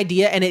interesting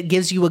idea, and it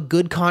gives you a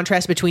good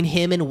contrast between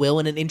him and Will,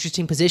 and an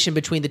interesting position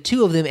between the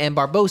two of them and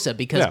Barbossa,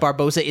 because Yeah.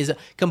 Barbossa is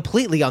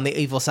completely on the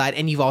evil side,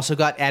 and you've also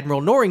got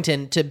Admiral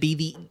Norrington to be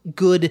the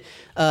good,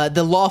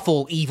 the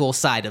lawful evil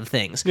side of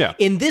things. Yeah.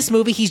 In this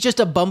movie, he's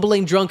just a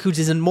bumbling drunk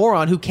who's a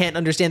moron who can't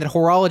understand that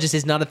horologist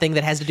is not a thing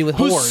that has to do with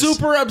Who's whores.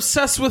 super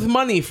obsessed with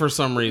money for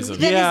some reason.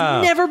 That Yeah.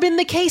 has never been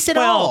the case at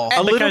all.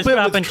 a little because bit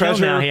up with until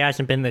treasure. now, he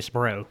hasn't been this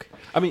broke.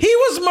 He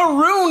was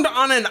marooned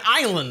on an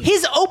island.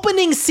 His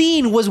opening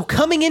scene was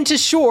coming into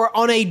shore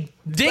on a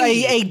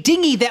Dinghy. a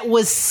dinghy that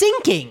was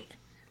sinking.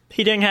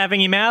 He didn't have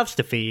any mouths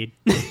to feed.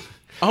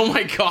 Oh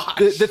my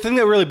gosh. The thing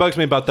that really bugs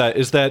me about that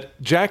is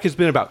that Jack has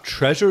been about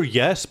treasure,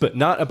 yes, but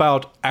not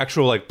about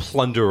actual like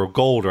plunder or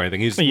gold or anything.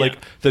 He's Yeah. like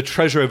the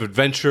treasure of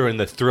adventure and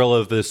the thrill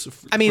of this.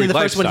 I mean, free in the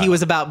first one, he lifestyle.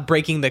 was about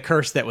breaking the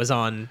curse that was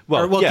on,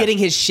 Well, yeah. getting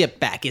his ship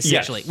back,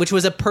 essentially, Yes. which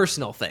was a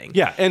personal thing.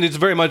 Yeah, and it's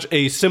very much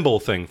a symbol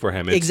thing for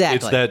him. It's, Exactly.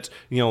 It's that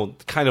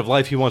kind of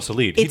life he wants to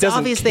lead. He It's doesn't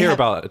obvious they care have-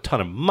 about a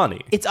ton of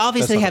money. It's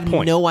obvious That's they not have the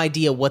point. no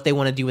idea what they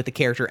want to do with the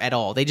character at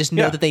all. They just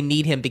know Yeah. that they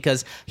need him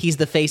because he's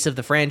the face of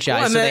the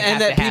franchise. and so they that, have and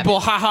to that have people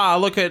him. haha,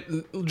 look at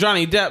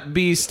Johnny Depp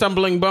be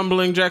stumbling,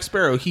 bumbling Jack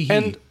Sparrow. Hee hee.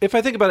 And if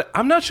I think about it,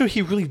 I'm not sure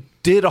he really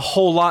did a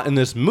whole lot in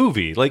this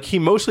movie. Like, he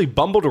mostly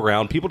bumbled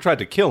around. People tried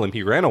to kill him.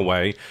 He ran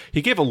away.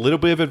 He gave a little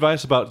bit of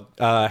advice about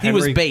Henry. He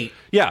was bait.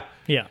 Yeah.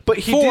 Yeah. But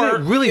he For-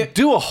 didn't really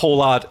do a whole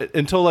lot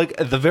until, like,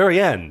 at the very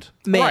end.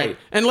 Man, Right.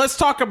 And let's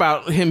talk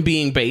about him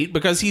being bait,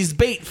 because he's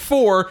bait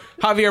for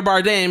Javier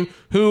Bardem,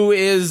 who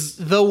is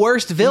the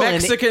worst villain.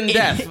 Mexican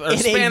death or in a-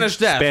 Spanish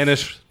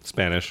death.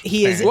 Spanish.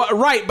 He is. Well,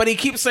 right, but he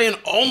keeps saying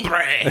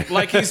hombre,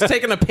 like he's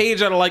taking a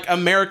page out of like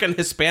American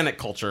Hispanic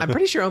culture. I'm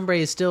pretty sure hombre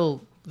is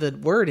still the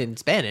word in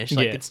Spanish.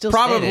 Like Yeah. it's still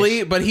Probably,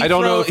 Spanish. but he I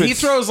don't know if he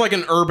it's- throws like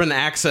an urban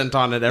accent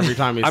on it every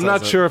time he says I'm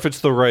not it. sure if it's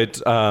the right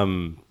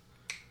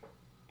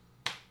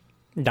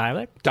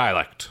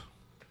Dialect?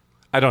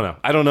 I don't know.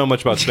 I don't know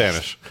much about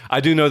Spanish.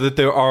 I do know that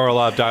there are a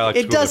lot of dialects.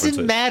 It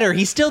doesn't matter.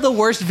 He's still the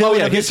worst villain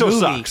yeah, of he his still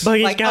movie. sucks. But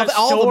he's like got of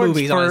all the swords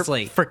movies, for,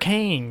 honestly. for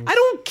canes. I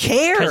don't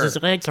care. 'Cause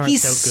his legs aren't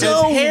He's so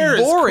good. so His hair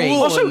is boring.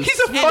 cool. Also, he's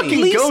a Skinny. fucking At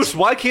least- ghost.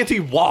 Why can't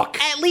he walk?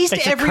 At least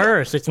It's every a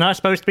curse. It's not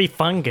supposed to be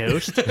fun,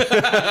 Ghost.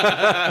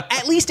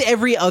 at least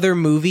every other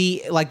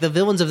movie, like the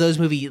villains of those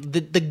movies,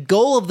 the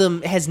goal of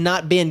them has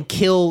not been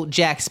kill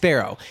Jack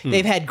Sparrow.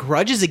 They've had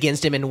grudges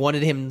against him and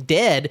wanted him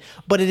dead,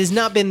 but it has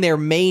not been their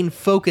main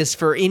focus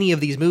for any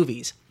of these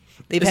movies.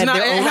 They've It's had not,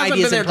 their it own hasn't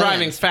ideas been their and driving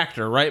plans.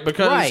 factor, right?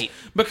 Because Right.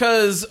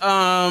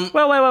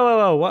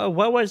 Whoa.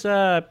 What was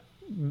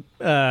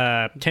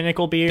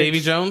Tentacle Beard? Davy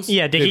Jones?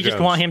 Yeah, did Davy he just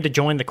Jones. want him to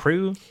join the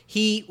crew?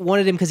 He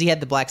wanted him because he had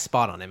the black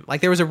spot on him.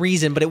 Like there was a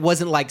reason, but it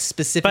wasn't like But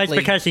specifically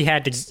it's because he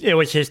had to. It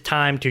was his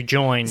time to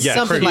join. Yeah,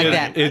 something he like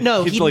had- that. it-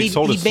 No, he'd, he like,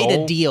 sold his made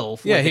soul. a deal.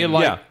 yeah, with he him.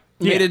 like Yeah.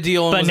 made a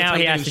deal, and But was now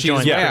he attempting has to to join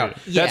choose the his way crew. out.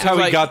 That's Yeah. how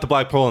he Like- got the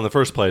Black Pearl in the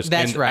first place.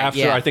 That's and right, After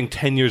yeah. I think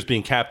 10 years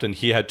being captain,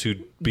 he had to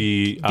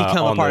be become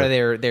on a part the-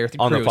 of their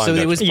on the crew. Flying So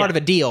it was Dutchman. part of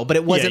a deal, but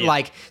it wasn't yeah.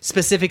 like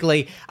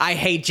specifically I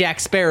hate Jack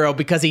Sparrow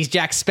because he's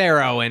Jack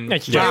Sparrow and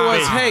It's It just-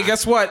 was, hey,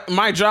 guess what?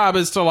 My job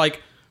is to like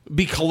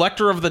be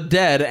collector of the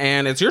dead,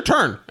 and it's your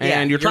turn, Yeah,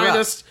 and you're trying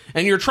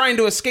up.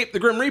 to escape the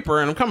Grim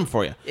Reaper, and I'm coming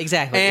for you.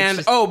 Exactly. And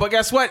It's just- but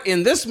guess what?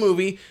 In this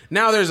movie,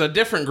 now there's a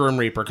different Grim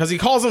Reaper because he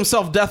calls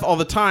himself Death all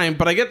the time.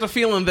 But I get the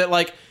feeling that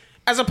like,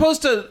 as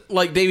opposed to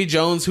like Davy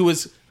Jones, who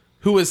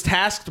was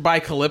tasked by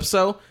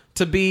Calypso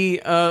to be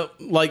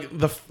like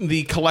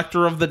the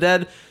collector of the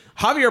dead,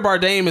 Javier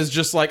Bardem is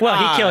just like, Well,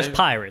 he kills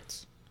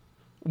pirates.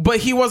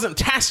 but he wasn't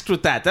tasked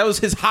with that. That was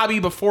his hobby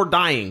before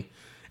dying.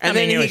 And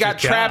I mean, it then he was got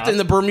his trapped job. in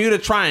the Bermuda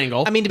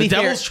Triangle. I mean, to be the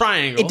fair, Devil's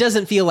Triangle. it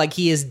doesn't feel like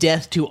he is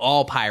death to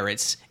all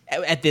pirates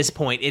at this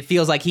point. It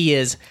feels like he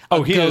is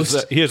Oh, a he ghost.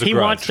 is. He has a He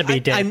grudge. wants to be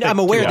dead. I'm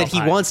aware to that he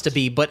pirates. wants to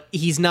be, but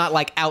he's not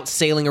like out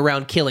sailing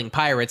around killing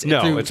pirates.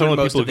 No, through, it's through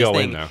only most people of who this go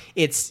in thing. there.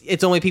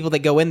 It's only people that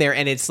go in there,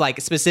 and it's like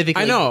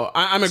specifically. I know.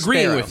 I'm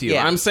agreeing Sparrow, with you.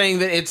 yeah. I'm saying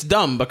that it's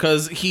dumb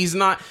because he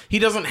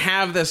doesn't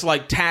have this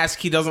like task.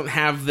 He doesn't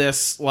have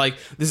this like,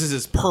 this is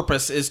his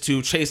purpose is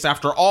to chase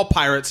after all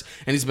pirates.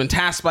 And he's been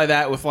tasked by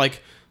that with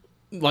like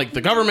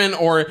the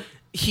government, or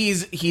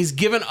he's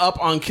given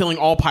up on killing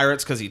all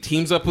pirates because he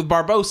teams up with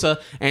Barbossa,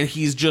 and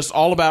he's just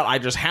all about, I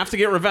just have to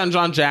get revenge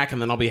on Jack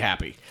and then I'll be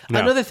happy.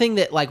 Another thing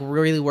that like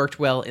really worked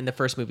well in the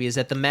first movie is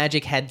that the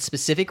magic had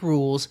specific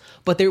rules,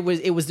 but it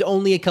was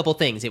only a couple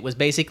things. It was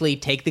basically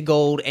take the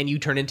gold and you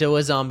turn into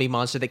a zombie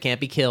monster that can't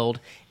be killed,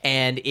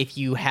 and if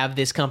you have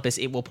this compass,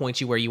 it will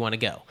point you where you want to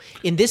go.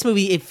 In this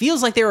movie, it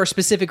feels like there are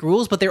specific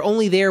rules, but they're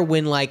only there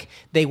when like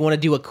they want to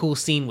do a cool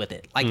scene with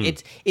it. Like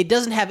it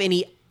doesn't have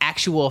any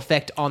actual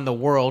effect on the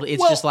world.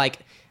 It's just like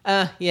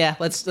yeah,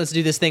 let's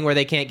do this thing where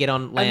they can't get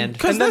on land.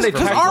 Because And then they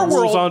tack our the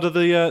rules world, onto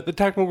the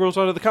tactical rules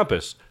onto the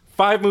compass.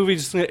 5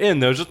 movies in,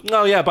 they're just,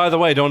 oh yeah, by the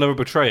way, don't ever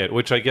betray it,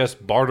 which I guess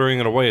bartering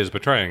it away is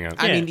betraying it.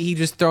 I Yeah. mean, he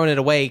just thrown it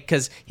away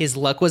because his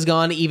luck was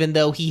gone, even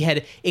though he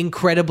had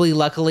incredibly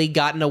luckily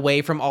gotten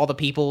away from all the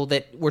people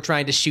that were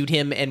trying to shoot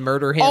him and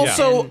murder him.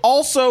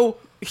 Also,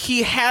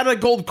 he had a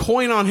gold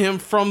coin on him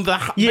from the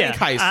Yeah,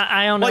 bank heist.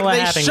 I don't know like what they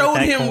happened showed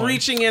with that him coin.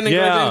 reaching in and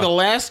Yeah. grabbing the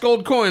last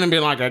gold coin and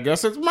being like, I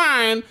guess it's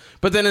mine.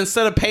 But then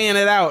instead of paying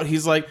it out,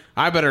 he's like,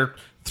 I better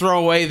throw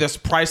away this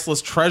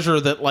priceless treasure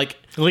that like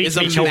Leads is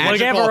a me to magical.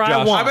 whatever I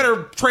want. I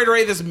better trade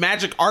away this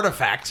magic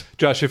artifact.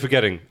 Josh, you're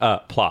forgetting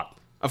plot.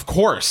 Of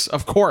course.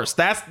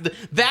 That's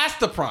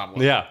the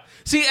problem. Yeah.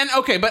 See, and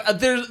okay, but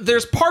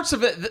there's parts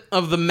of it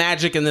of the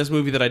magic in this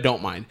movie that I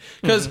don't mind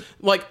because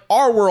like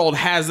our world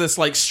has this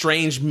like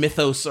strange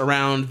mythos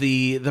around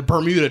the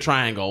Bermuda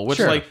Triangle, which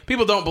Sure. like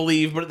people don't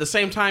believe, but at the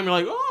same time you're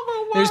like, oh,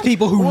 well, what? There's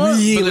people who What? But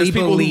really there's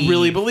people believe. who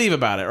really believe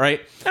about it,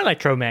 right?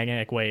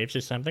 Electromagnetic waves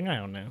or something. I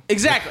don't know.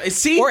 Exactly.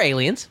 See, or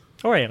aliens,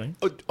 Or aliens.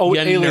 Oh,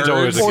 Yeah, aliens nerds.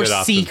 always a or good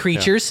option. sea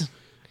creatures.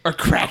 or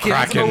Kraken,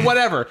 Kraken. or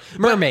whatever.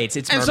 Mermaids,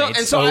 it's and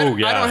mermaids. So Oh, I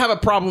yeah. don't have a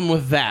problem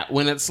with that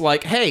when it's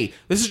like, hey,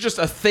 this is just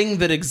a thing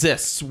that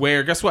exists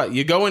where, guess what?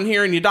 You go in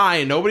here and you die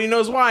and nobody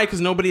knows why because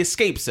nobody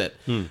escapes it.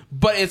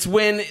 But it's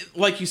when,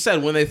 like you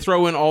said, when they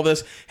throw in all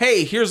this,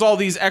 hey, here's all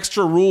these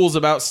extra rules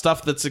about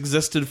stuff that's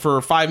existed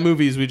for 5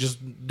 movies. We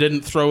just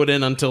didn't throw it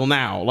in until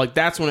now. Like,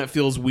 that's when it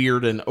feels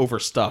weird and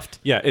overstuffed.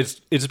 Yeah, it's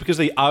because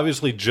they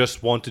obviously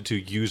just wanted to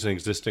use an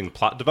existing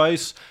plot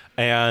device,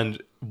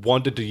 and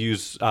wanted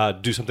to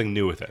do something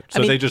new with it.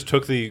 So they just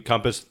took the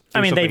compass.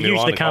 They've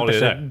used the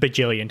compass a a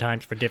bajillion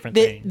times for different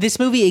things. This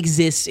movie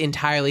exists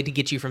entirely to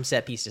get you from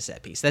set piece to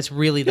set piece. That's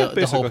really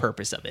the whole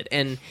purpose of it.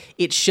 And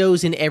it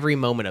shows in every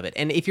moment of it.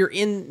 And if you're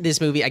in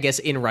this movie, I guess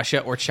in Russia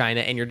or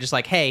China, and you're just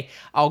like, hey,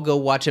 I'll go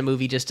watch a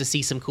movie just to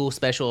see some cool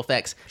special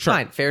effects. Sure.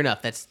 Fine, fair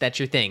enough. That's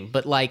your thing.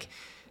 But like,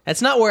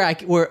 that's not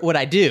what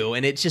I do.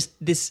 And it's just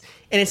this,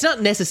 and it's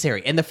not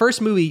necessary. And the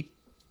first movie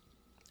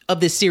of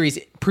this series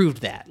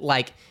proved that.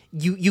 Like,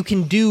 you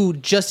can do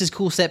just as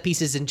cool set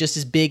pieces and just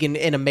as big and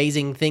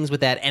amazing things with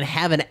that and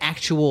have an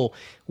actual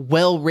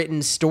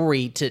well-written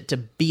story to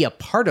be a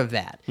part of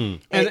that.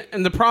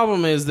 And the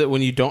problem is that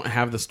when you don't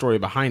have the story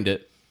behind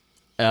it,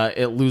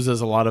 it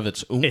loses a lot of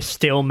its oomph. It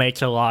still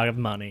makes a lot of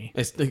money.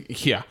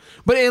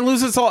 But it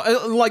loses all,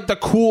 like the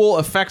cool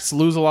effects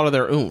lose a lot of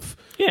their oomph.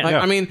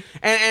 Yeah. I mean,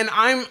 and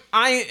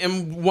I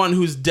am one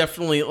who's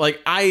definitely like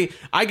I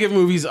give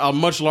movies a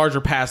much larger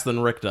pass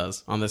than Rick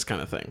does on this kind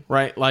of thing,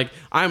 right? Like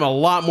I'm a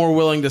lot more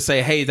willing to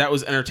say, hey, that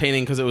was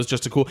entertaining because it was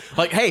just a cool.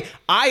 Like, hey,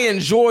 I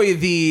enjoy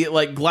the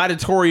like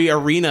gladiatory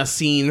arena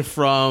scene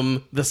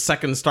from the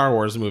second Star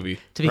Wars movie.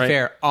 To be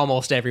fair,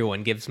 almost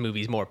everyone gives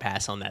movies more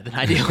pass on that than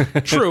I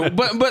do. True,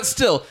 but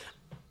still.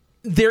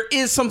 There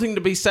is something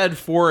to be said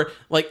for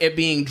like it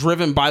being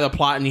driven by the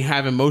plot and you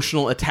have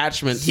emotional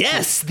attachment.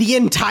 Yes, the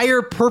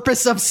entire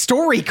purpose of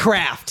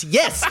storycraft.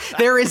 Yes,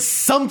 there is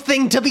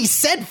something to be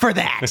said for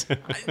that.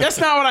 That's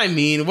not what I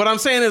mean. What I'm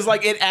saying is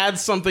like it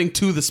adds something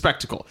to the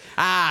spectacle.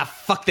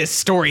 Fuck this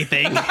story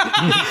thing.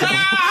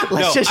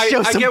 Let's just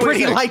show some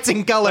pretty lights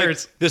and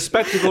colors. Like, the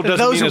spectacle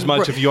doesn't mean as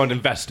much if you aren't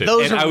invested.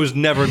 And I was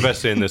never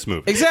invested in this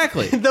movie.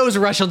 Exactly. Those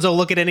Russians will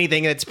look at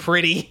anything that's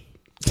pretty.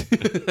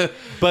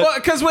 But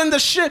because when the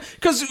ship,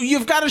 because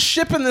you've got a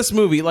ship in this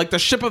movie, like the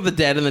ship of the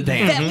dead and the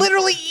damned, that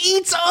literally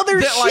eats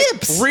other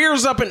ships, like,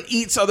 rears up and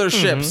eats other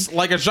ships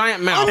like a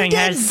giant mouth.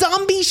 Undead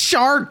zombie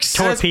sharks.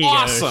 Torpedoes.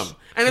 It's awesome.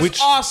 And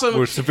it's awesome.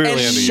 We're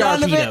severely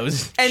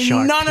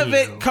and none of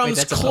it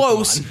comes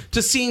close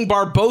to seeing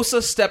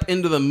Barbossa step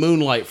into the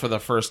moonlight for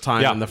the first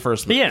time in the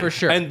first movie. Yeah, for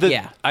sure. And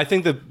I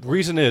think the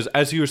reason is,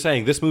 as you were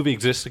saying, this movie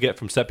exists to get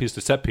from set piece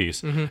to set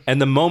piece,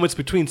 and the moments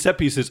between set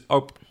pieces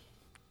are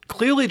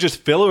clearly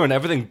just filler and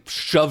everything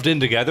shoved in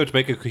together to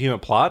make a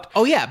coherent plot.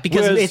 Oh yeah,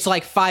 because it's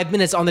like 5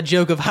 minutes on the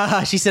joke of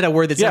haha, she said a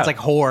word that sounds like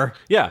whore.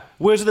 Yeah.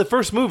 Whereas in the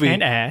first movie,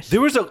 and ass.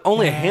 there was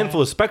only a handful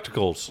of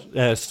spectacles,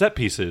 set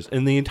pieces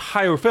in the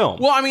entire film.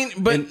 Well, I mean,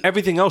 but and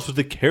everything else was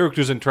the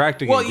characters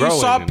interacting and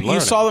growing.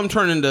 You saw them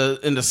turn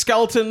into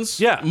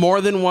skeletons.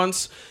 More than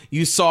once.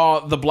 You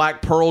saw the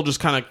Black Pearl just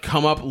kind of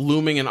come up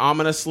looming and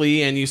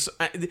ominously, and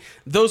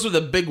those were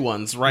the big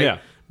ones, right? Yeah.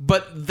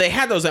 But they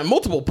had those at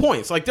multiple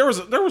points. Like there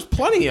was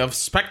plenty of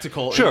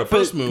spectacle in the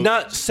first movie.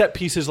 Not set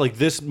pieces like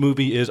this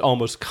movie is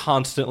almost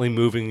constantly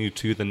moving you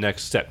to the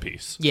next set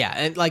piece. Yeah,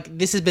 and like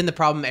this has been the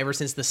problem ever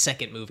since the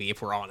second movie,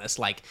 if we're honest.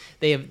 Like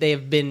they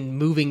have been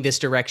moving this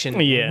direction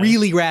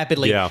really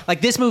rapidly. Yeah.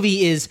 Like this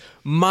movie is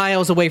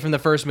miles away from the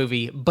first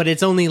movie, but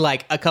it's only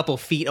like a couple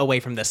feet away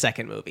from the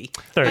second movie.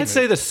 I'd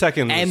say the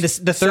second and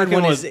the third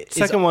one is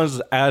second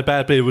one's as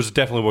bad, but it was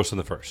definitely worse than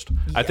the first.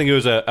 I think it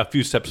was a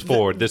few steps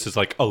forward. This is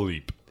like a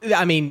leap.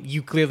 I mean,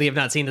 you clearly have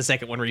not seen the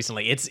second one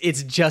recently.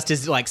 It's just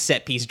as like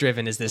set piece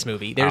driven as this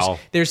movie.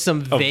 There's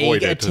some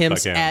vague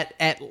attempts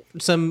at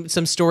some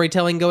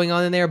storytelling going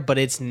on in there, but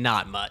it's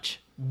not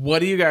much. What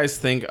do you guys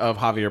think of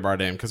Javier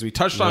Bardem? Because we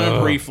touched on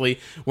him briefly,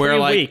 where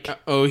like,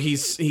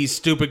 he's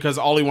stupid because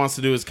all he wants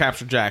to do is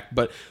capture Jack.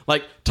 But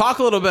like, talk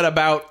a little bit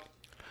about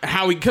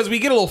how because we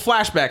get a little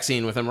flashback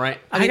scene with him, right?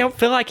 I don't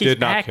feel like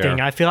he's acting.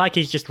 I feel like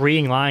he's just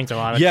reading lines a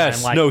lot of the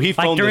time. Like, he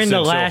phoned during this the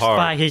in so last hard.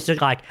 fight, he's just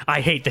like, "I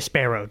hate the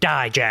sparrow,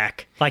 die,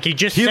 Jack." Like he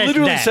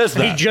literally says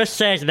that. He just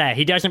says that.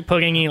 He doesn't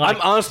put any like.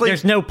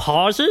 There's no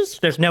pauses.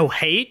 There's no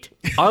hate.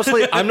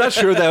 Honestly, I'm not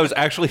sure that was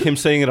actually him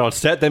saying it on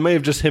set. That may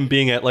have just him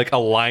being at like a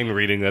line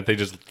reading that they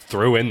just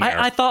threw in there.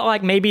 I thought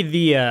like maybe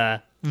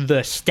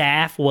the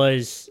staff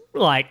was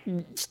like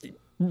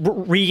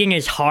reading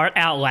his heart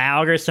out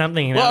loud or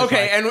something. Well,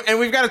 okay, and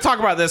we've got to talk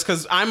about this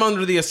because I'm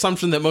under the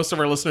assumption that most of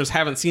our listeners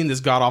haven't seen this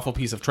god-awful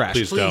piece of trash.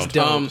 Please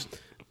don't.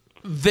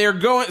 They're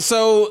going...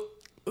 So,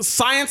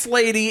 Science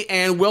Lady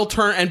and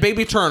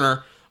Baby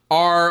Turner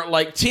are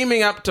like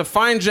teaming up to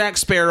find Jack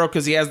Sparrow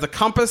because he has the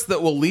compass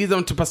that will lead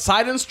them to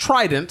Poseidon's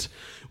trident,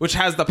 which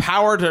has the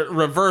power to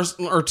reverse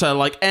or to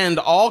like end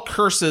all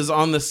curses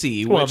on the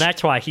sea. Well,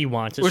 that's why he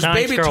wants it. Which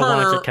Science Baby Girl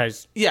Turner wants it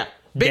because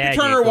Baby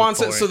Turner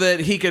wants it so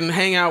that he can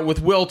hang out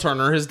with Will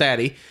Turner, his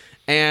daddy,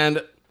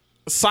 and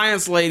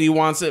Science Lady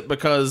wants it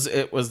because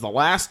it was the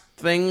last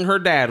thing her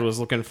dad was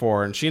looking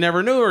for, and she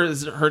never knew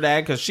her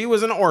dad because she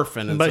was an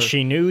orphan. But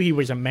she knew he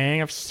was a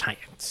man of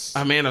science.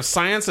 A man of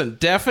science and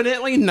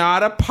definitely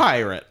not a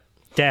pirate.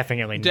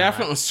 Definitely not.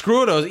 Definitely.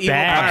 Screw those evil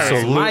Bad. pirates. My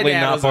Absolutely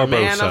dad not was a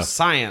man Barbossa. of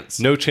science.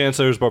 No chance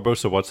there's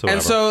Barbossa whatsoever.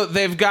 And so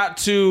they've got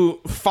to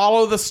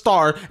follow the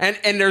star, and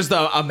there's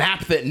a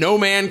map that no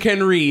man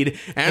can read.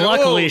 And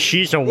Luckily,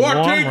 she's a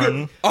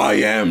woman. I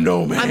am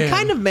no man. I'm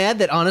kind of mad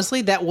that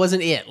honestly that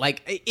wasn't it.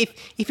 Like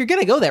if you're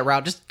gonna go that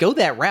route, just go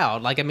that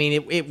route. Like I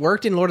mean, it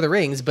worked in Lord of the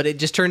Rings, but it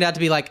just turned out to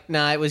be like,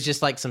 nah, it was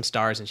just like some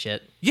stars and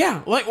shit.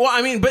 Yeah, like, well,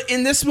 I mean, but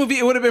in this movie,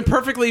 it would have been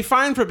perfectly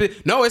fine for.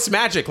 No, it's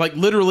magic. Like,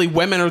 literally,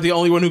 women are the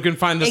only one who can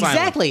find this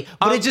Exactly, island.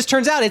 but it just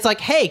turns out it's like,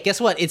 hey,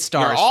 guess what? It's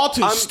You're stars. all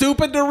too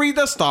stupid to read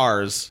the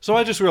stars. So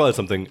I just realized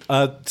something.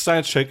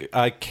 Science chick,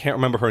 I can't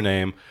remember her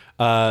name.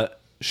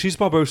 She's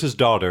Barbossa's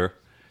daughter.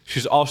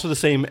 She's also the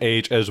same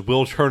age as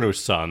Will Turner's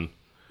son.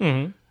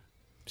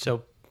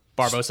 So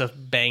Barbossa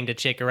banged a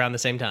chick around the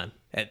same time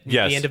at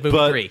Yes, the end of movie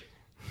but- 3.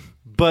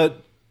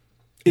 But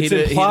it's He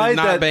did implied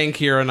not that bang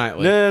Keira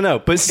Knightley. No.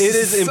 But it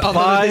is Although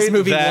implied this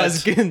movie that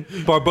was good.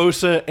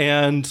 Barbossa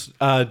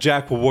and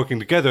Jack were working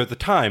together at the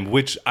time,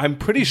 which I'm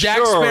pretty Jack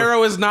sure.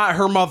 Sparrow is not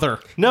her mother.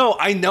 No,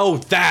 I know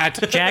that.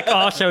 Jack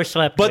also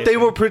slept But with they her.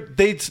 were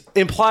they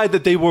implied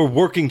that they were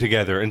working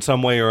together in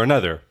some way or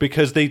another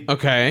because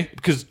Okay.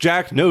 because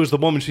Jack knows the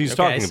woman she's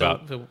Okay, talking so-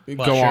 about. well,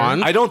 Go sure.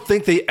 on. I don't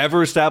think they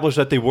ever established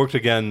that they worked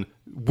again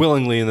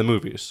willingly in the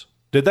movies.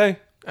 Did they?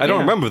 I don't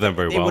remember them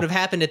very It well. would have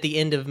happened at the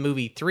end of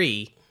movie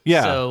 3.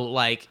 Yeah. So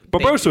like,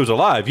 Barbossa was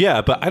alive,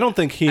 yeah, but I don't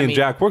think he and mean-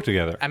 Jack worked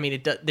together. I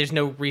mean, there's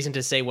no reason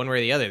to say one way or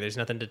the other. There's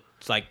nothing to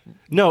like.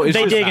 No, it's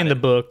They just, dig in the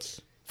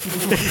books.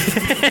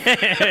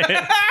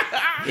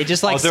 It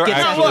just like Are there skips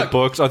actually look.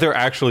 books? Are there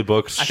actually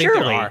books? I think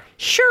there Surely. are.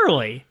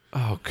 Surely.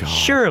 Oh god.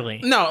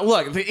 Surely. No,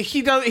 look,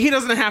 he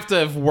doesn't have to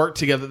have worked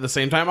together at the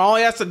same time. All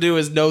he has to do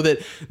is know that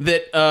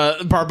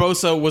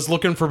Barbossa was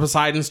looking for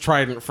Poseidon's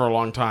trident for a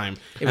long time.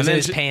 It was in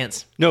his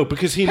pants. No,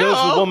 because he knows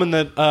Hello? the woman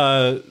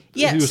that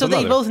Yeah, he was so the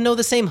they mother. both know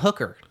the same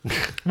hooker.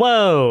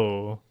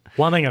 Whoa.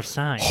 Woman of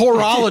science.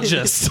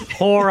 Horologist.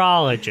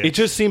 Horologist. It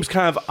just seems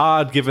kind of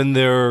odd given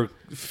their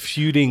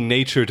feuding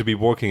nature to be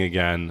working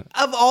again.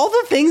 Of all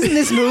the things in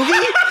this movie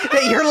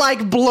that you're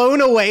like blown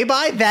away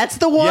by, that's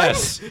the one.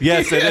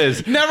 Yes, it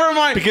is. Never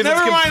mind. Because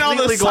Never it's mind all the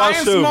completely glossed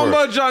science over.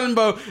 mumbo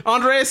jumbo.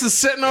 Andreas is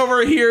sitting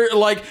over here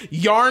like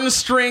yarn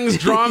strings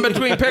drawn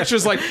between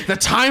pictures, like the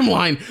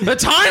timeline.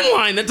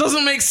 That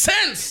doesn't make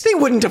sense. They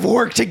wouldn't have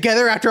worked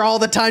together after all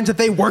the times that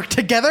they worked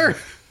together.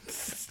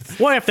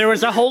 What if there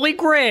was a holy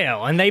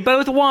grail and they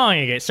both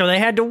wanted it, so they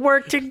had to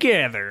work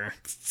together?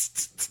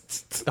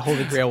 The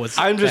Holy Grail was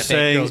I'm just that fake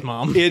saying, girl's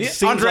mom. it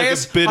seems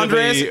Andreas, like a bit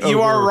Andreas, of a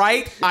you are over-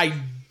 right. I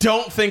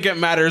don't think it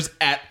matters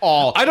at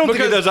all. I don't think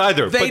it Because does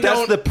either, they but that's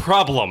don't- the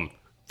problem.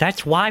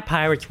 That's why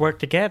pirates work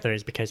together,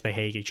 is because they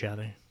hate each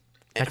other.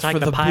 That's like For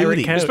the, the pirate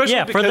booty. code. Especially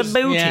Yeah, for the because-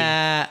 booty.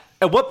 Yeah.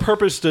 And what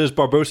purpose does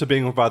Barbossa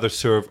being her father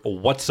serve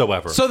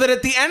whatsoever? So that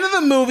at the end of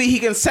the movie, he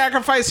can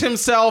sacrifice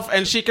himself,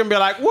 and she can be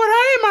like, "What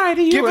am I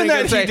to you?" Given And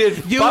that can he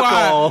did "You fuck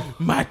are all."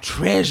 my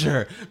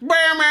treasure."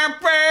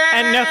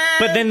 And no,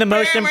 but then the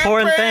most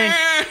important thing,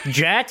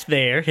 Jack's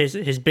there,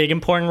 his big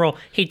important role.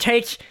 He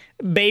takes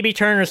Baby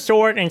Turner's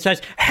sword and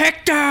says,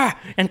 "Hector!"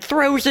 and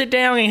throws it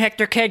down, and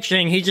Hector catches it,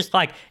 and he's just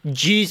like,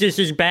 Jesus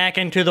is back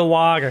into the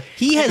water.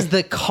 He has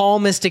the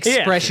calmest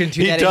expression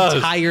to He that does.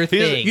 entire He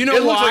does. thing. You know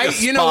It looks why? like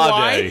a You know spa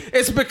why? day.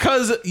 It's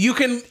because you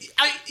can.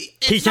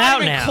 It's He's not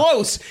out even now.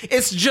 close.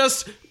 It's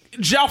just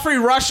Joffrey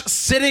Rush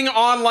sitting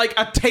on like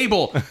a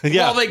table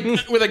Yeah. while they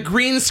with a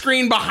green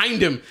screen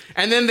behind him,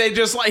 and then they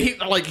just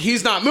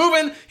he's not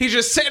moving. He's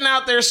just sitting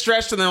out there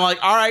stretched, and they're like,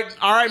 "All right,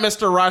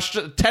 Mr. Rush,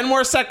 10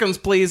 more seconds,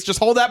 please. Just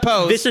hold that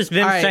pose." This is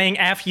them All right. saying,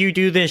 after you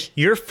do this,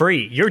 you're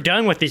free. You're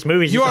done with these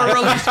movies. you He's are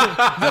like,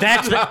 released.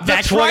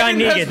 That's what I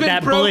Trident has needed, been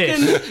that broken.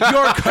 bliss.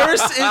 Your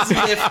curse is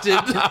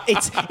lifted.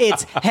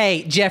 It's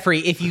hey, Jeffrey,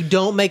 if you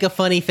don't make a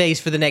funny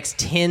face for the next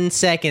 10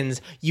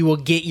 seconds, you will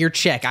get your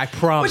check. I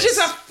promise. Which is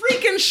a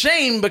freaking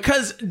shame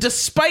because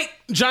despite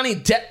Johnny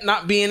Depp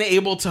not being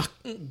able to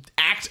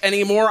act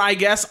anymore, I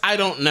guess, I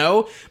don't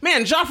know.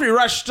 Man, Joffrey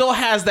Rush still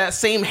has that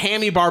same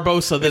hammy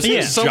Barbossa that's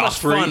Yeah. so much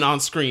Joffrey. fun on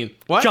screen.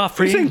 What? Are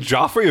you saying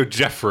Joffrey. Joffrey or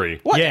Jeffrey?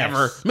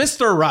 Whatever. Yes.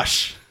 Mr.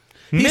 Rush.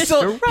 He's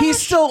Mr. he's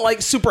still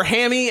like super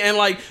hammy and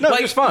like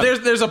just fun.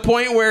 there's a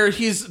point where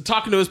he's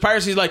talking to his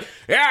pirates. He's like,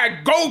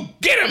 "Yeah, go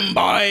get him,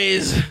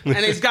 boys!" And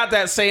he's got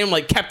that same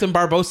like Captain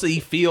Barbossa-y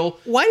feel.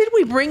 Why did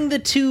we bring the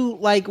two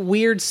like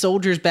weird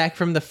soldiers back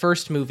from the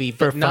first movie,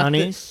 but For not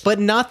funnies? but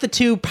not the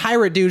two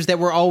pirate dudes that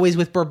were always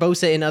with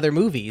Barbossa in other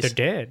movies? They're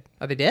dead.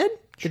 Are they dead?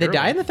 Did they Sure.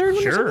 die in the third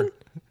one or Sure. something?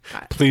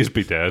 Please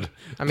be dead.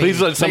 mean, Please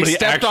let somebody They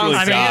stepped actually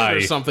on sand die.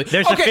 or something.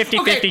 There's a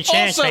 50-50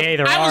 chance also, they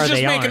either I are was or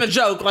just they making aren't. a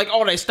joke, like,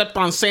 "Oh, they stepped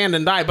on sand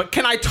and died." But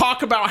can I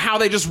talk about how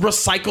they just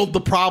recycled the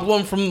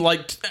problem from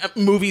like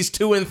movies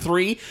 2 and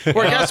 3?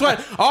 Where guess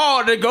what?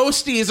 Oh, the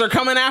ghosties are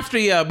coming after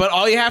you, but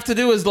all you have to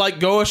do is like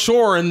go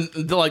ashore and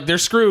like they're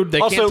screwed. They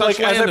Also, can't touch like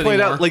as I land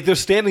pointed anymore. out, like they're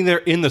standing there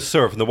in the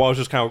surf and the water's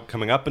just kind of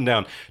coming up and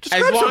down. Just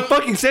As grab some long-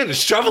 fucking sand and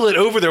shovel it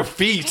over their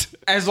feet.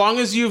 as long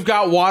as you've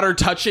got water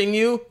touching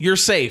you, you're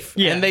safe.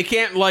 Yeah. And they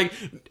can't like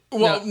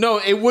Well, no,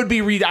 it would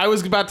be I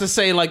was about to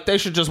say like they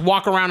should just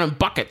walk around in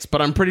buckets,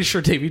 but I'm pretty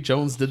sure Davy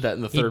Jones did that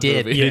in the He third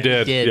did. movie. He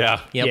did,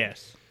 yeah. Yep.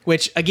 Yes.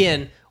 Which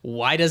again,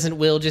 why doesn't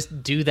Will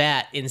just do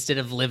that instead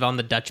of live on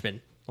the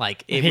Dutchman?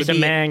 Like it He's would a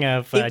be, man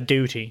of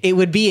duty. It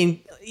would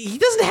be. He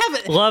doesn't have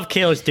it. Love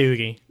kills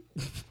duty.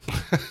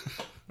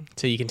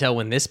 So you can tell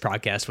when this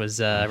podcast was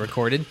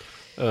recorded.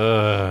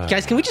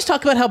 Guys, can we just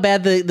talk about how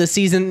bad the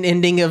season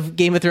ending of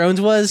Game of Thrones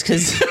was?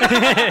 Because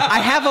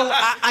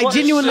I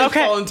genuinely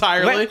Fall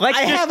entirely. Let's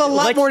I just- have a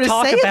lot let's more to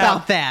talk say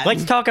about that.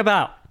 Let's talk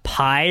about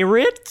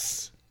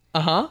pirates.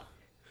 Uh-huh.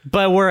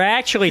 But we're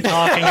actually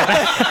talking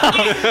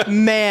about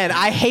Man,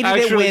 I hated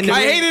Actually, it when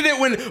I hated it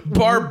when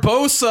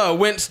Barbossa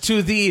went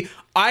to the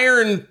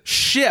Iron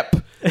Ship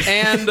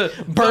and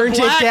burnt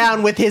the black- it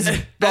down with his And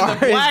the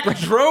black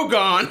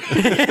Drogon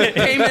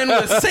came in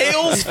with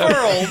sails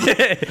furled.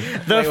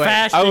 the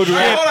fastest I would ship.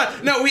 rather- Hold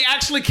on. No, we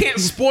actually can't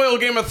spoil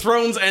Game of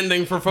Thrones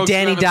ending for folks. who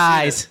Danny haven't seen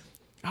dies. it.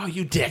 Oh,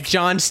 you dick.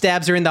 John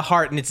stabs her in the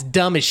heart, and it's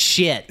dumb as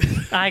shit.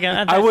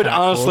 I would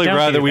honestly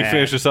rather we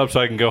finish this up so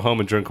I can go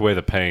home and drink away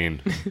the pain.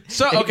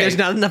 So okay, There's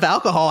not enough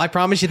alcohol, I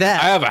promise you I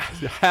that. have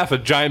half a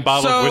giant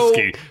bottle of So-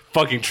 whiskey.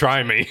 Fucking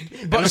try me.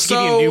 but Just give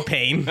you new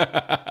pain.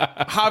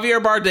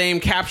 Javier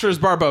Bardem captures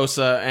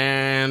Barbossa,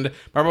 and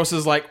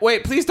Barbossa's like,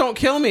 "Wait, please don't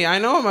kill me. I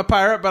know I'm a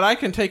pirate, but I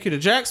can take you to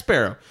Jack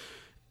Sparrow."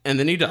 And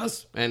then he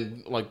does,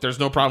 and like, there's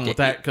no problem with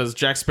that because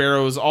Jack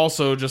Sparrow is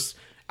also just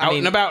out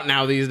and about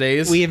now these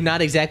days. We have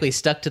not exactly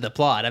stuck to the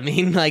plot. I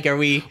mean, like, are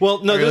we?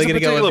 Well, no, are we there's a gonna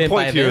go particular event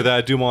by point here event? that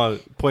I do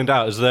want to point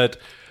out is that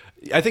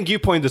I think you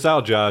pointed this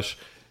out, Josh.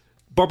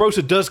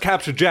 Barbossa does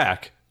capture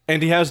Jack,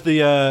 and he has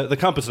the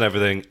compass and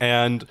everything,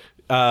 and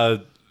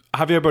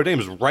Javier Bardem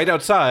is right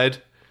outside.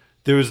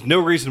 There is no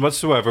reason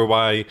whatsoever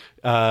why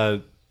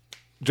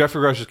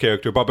Jeffrey Rush's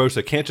character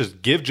Barbossa can't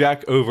just give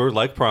Jack over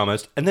like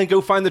promised, and then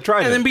go find the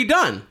trident, and then be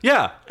done.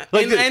 yeah,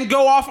 like And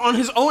go off on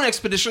his own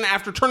expedition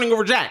after turning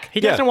over Jack. He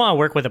doesn't want to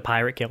work with a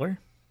pirate killer.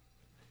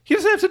 he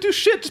doesn't have to do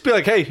shit. Just be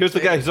like, hey, here's the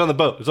guy. He's on the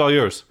boat. It's all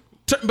yours.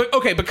 But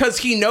okay, because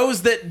he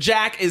knows that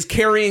Jack is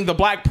carrying the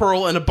Black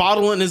Pearl in a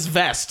bottle in his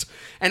vest.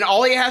 And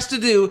all he has to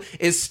do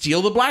is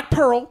steal the Black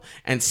Pearl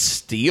and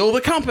steal the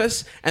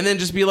compass and then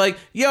just be like,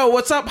 yo,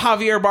 what's up,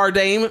 Javier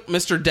Bardem,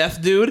 Mr.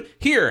 Death Dude?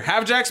 Here,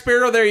 have Jack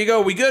Sparrow. There you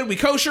go. We good? We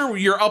kosher?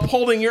 You're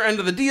upholding your end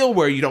of the deal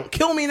where you don't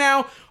kill me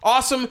now.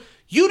 Awesome.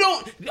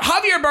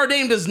 Javier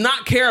Bardem does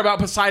not care about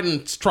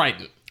Poseidon's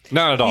trident.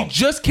 Not at all. He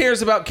just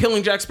cares about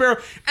killing Jack Sparrow.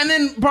 And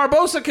then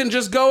Barbossa can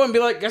just go and be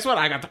like, guess what?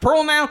 I got the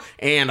pearl now,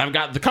 and I've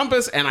got the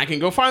compass, and I can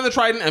go find the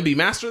trident and be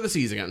master of the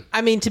seas again.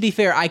 I mean, to be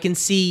fair, I can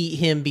see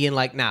him being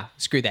like, nah,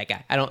 screw that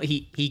guy. I don't.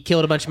 He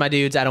killed a bunch of my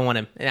dudes. I don't want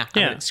him. Nah,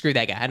 Yeah. screw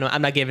that guy.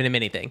 I'm not giving him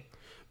anything.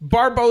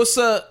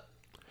 Barbossa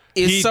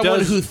is He someone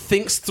does- who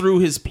thinks through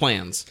his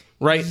plans,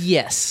 right?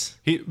 Yes.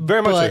 He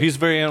very much so. But- He's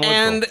very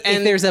analytical.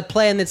 If there's a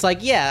plan that's like,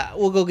 yeah,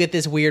 we'll go get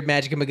this weird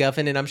magic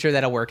MacGuffin, and I'm sure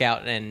that'll work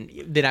out, and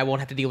then I won't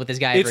have to deal with this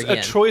guy It's ever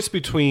again. a choice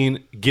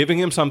between giving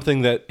him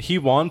something that he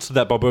wants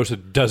that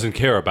Barbossa doesn't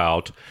care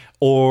about,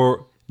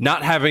 or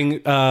not having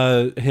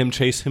him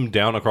chase him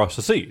down across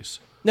the seas.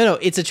 No,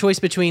 it's a choice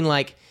between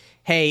like,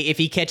 hey, if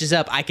he catches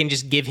up, I can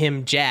just give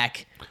him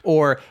Jack,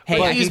 or hey,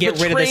 But I can he's get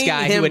rid of this betraying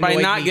guy him who by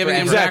annoyed not me giving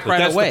him forever. Jack Exactly, right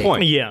that's away. the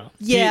point. Yeah.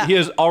 Yeah. He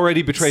has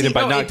already betrayed him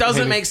by not. it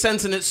doesn't handing- make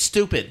sense, and it's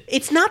stupid.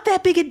 It's not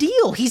that big a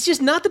deal. He's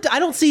just not the. I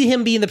don't see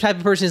him being the type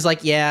of person who's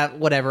like, yeah,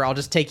 whatever, I'll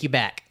just take you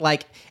back.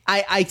 Like,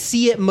 I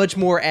see it much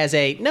more as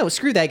a no,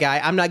 screw that guy.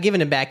 I'm not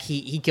giving him back.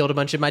 He killed a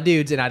bunch of my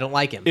dudes, and I don't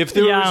like him. If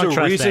there Yeah, I don't was a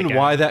trust reason that guy.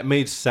 why that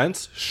made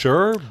sense,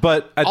 sure.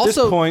 But at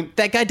also, this point,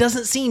 that guy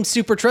doesn't seem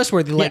super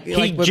trustworthy. Like, he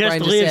like what just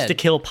Brian lives said. to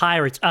kill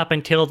pirates up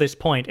until this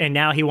point, and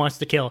now he wants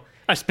to kill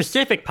a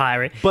specific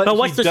pirate. But But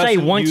what's he to say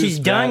doesn't once use he's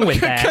done that-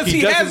 with that? Because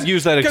He doesn't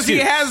use that Because he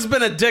excuse. has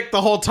been a dick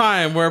the whole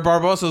time. Where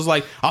Barbossa's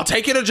like, "I'll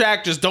take you to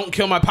Jack, just don't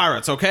kill my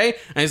pirates, okay?"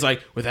 And he's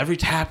like, "With every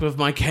tap of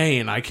my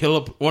cane, I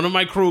kill one of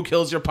my crew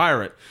kills your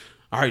pirate.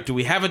 All right, do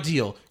we have a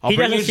deal? I'll He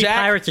bring doesn't you see Jack.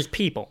 pirates as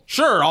people.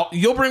 Sure,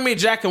 you'll bring me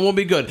Jack, and we'll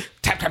be good.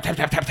 Tap tap tap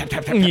tap tap tap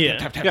tap tap Yeah.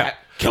 tap tap Yeah. tap.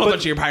 Kill a But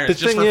bunch of your the pirates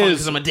just thing for fun is-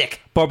 because I'm a dick."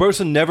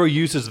 Barbossa never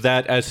uses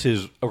that as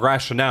his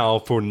rationale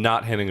for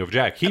not handing over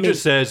Jack. He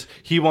just says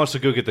he wants to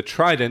go get the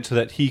trident so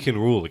that he can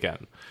rule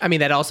again. I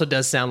mean, that also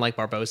does sound like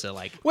Barbossa.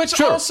 Like, Which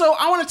also,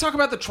 I want to talk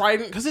about the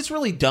trident because it's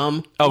really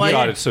dumb. Oh,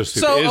 God, it's so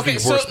stupid. It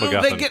is the worst they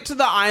MacGuffin. get to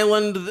the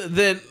island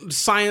that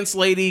science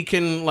lady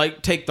can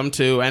like take them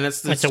to, and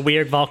it's It's a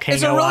weird volcano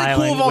It's a really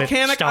island cool with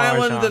volcanic stars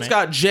island on that's it.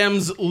 got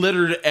gems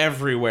littered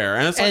everywhere,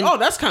 and it's like, And- oh,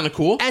 that's kind of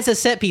cool. as a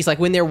set piece, like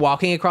when they're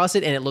walking across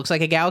it and it looks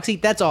like a galaxy,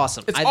 that's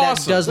awesome. It's That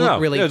awesome. does look No,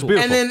 really yeah, it's cool.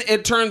 beautiful. And then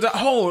it turns out,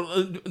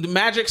 the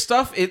magic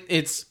stuff.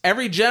 It's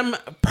every gem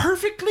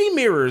perfectly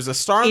mirrors a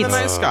star in the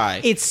It's- night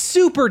sky. It's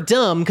super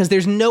dumb because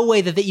there's no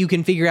way that you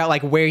can figure out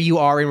like where you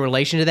are in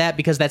relation to that,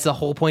 because that's the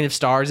whole point of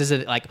stars, is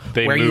it like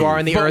They where you move. are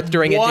on the Earth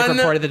during a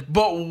different part of the.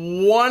 But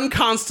one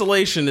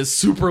constellation is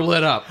super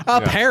lit up.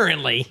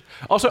 Apparently,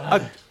 Also,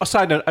 a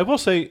side note, I will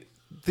say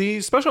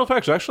the special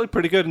effects are actually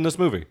pretty good in this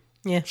movie.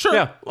 Yeah. Sure.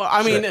 Yeah. Well,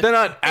 I mean, They're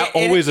not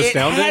always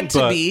astounding, It had to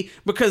but be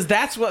because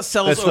that's what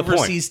sells that's the point.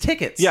 overseas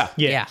tickets. Yeah.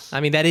 Yeah. I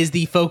mean, that is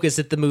the focus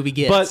that the movie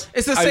gets. But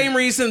It's the same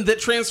reason that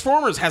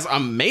Transformers has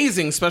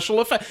amazing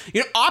special effects.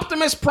 You know,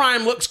 Optimus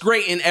Prime looks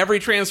great in every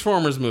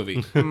Transformers movie.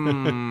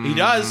 He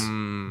does.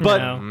 But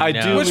No. I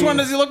do. Which one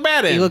does he look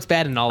bad in? he looks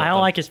bad in all of I them.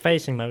 don't like his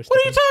facing most. What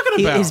are you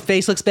talking about? His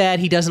face looks bad.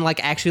 He doesn't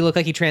like actually look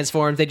like he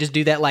transforms. They just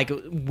do that like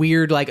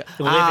weird like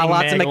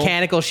lots of Meggle.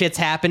 mechanical shit's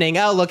happening.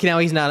 Oh look, now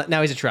he's not. Now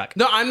he's a truck.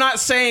 No, I'm not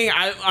saying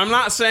I'm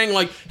not saying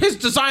like his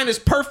design is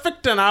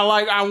perfect and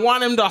I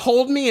want him to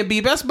hold me and be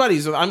best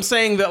buddies. I'm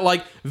saying that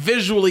like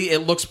visually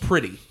it looks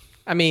pretty.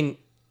 I mean,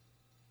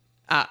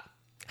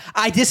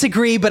 I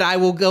disagree, but I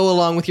will go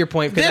along with your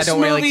point because I This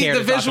don't movie, really care. the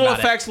to talk visual about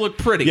effects look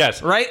pretty.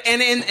 Yes. Right?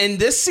 And in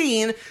this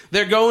scene,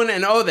 they're going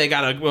and they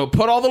gotta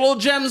put all the little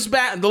gems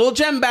back, the little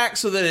gem back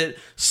so that it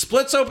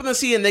splits open the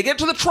sea and they get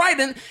to the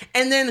trident,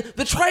 and then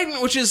the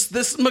trident, which is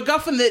this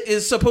MacGuffin that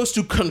is supposed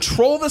to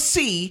control the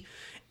sea,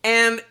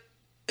 and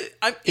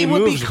it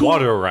would moves be cool.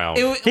 water around.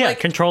 It would, Yeah, like,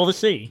 control the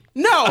sea.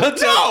 no. A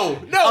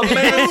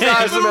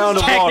man-sized amount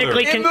of water.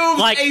 Technically, It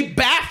moves like a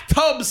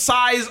bathtub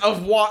size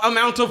of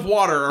amount of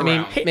water around.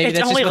 mean, maybe it's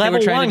that's only just what they were level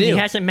trying to 1. He do.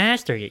 hasn't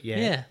mastered it yet.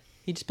 Yeah,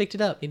 he just picked it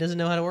up. He doesn't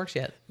know how it works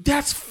yet.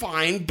 That's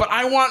fine, but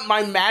I want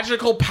my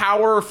magical,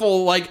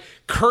 powerful, like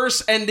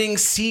curse-ending,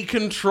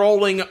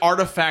 sea-controlling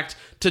artifact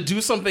to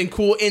do something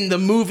cool in the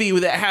movie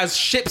that has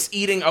ships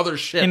eating other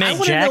ships. It makes I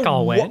wanna Jack know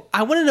all wet.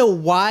 I want to know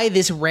why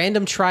this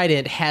random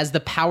trident has the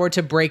power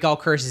to break all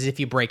curses if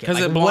you break it. 'Cause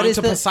it belonged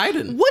to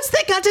Poseidon. What's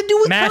that got to do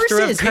with Master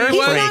of curses? curse He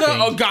was breaking.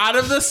 the god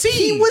of the sea.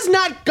 He was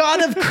not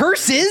god of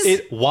curses.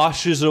 It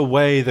washes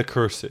away the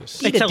curses.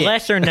 Eat It's a a dick.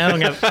 lesser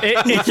known of.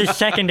 It's a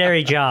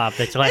secondary job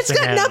that's it's lesser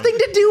got known. nothing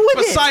to do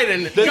with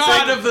Poseidon, That's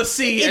god like- of the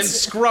sea and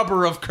It's-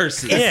 scrubber of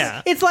curses. it.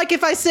 Yeah. It's like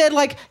if I said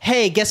like,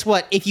 "Hey, guess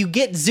what? If you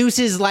get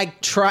Zeus's like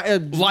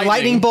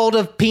lightning bolt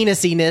of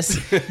penisiness,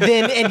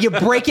 then and you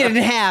break it in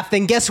half,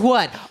 then guess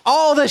what?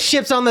 All the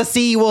ships on the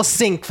sea will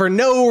sink for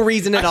no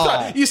reason at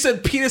all." You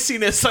said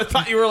penisiness. I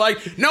thought you were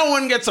like, no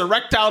one gets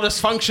erectile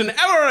dysfunction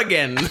ever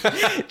again.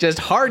 Just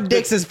hard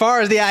dicks as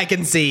far as the eye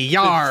can see.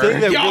 Yar.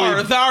 thing that Yar,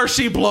 really- thar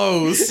she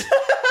blows.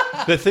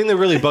 The thing that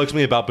really bugs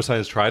me about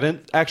Poseidon's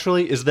trident,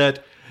 actually, is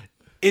that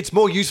it's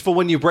more useful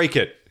when you break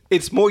it.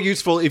 It's more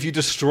useful if you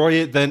destroy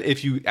it than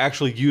if you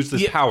actually use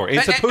this power.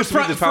 It's supposed to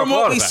be this powerful from what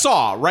we artifact.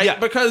 saw, right? Yeah.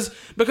 Because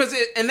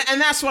it, and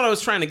that's what I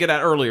was trying to get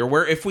at earlier.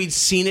 Where if we'd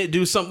seen it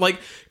do something like,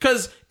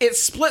 because it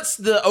splits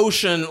the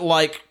ocean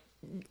like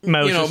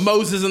Moses.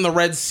 Moses in the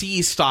Red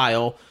Sea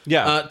style,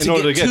 Yeah, in to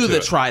order get to the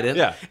it. trident.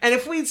 Yeah. And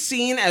if we'd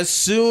seen as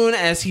soon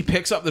as he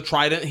picks up the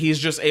trident, he's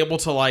just able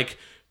to like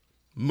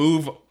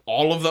move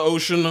all of the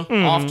ocean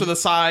off to the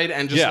side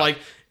and just Yeah. like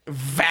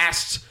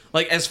vast,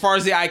 like as far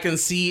as the eye can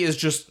see is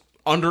just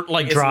under,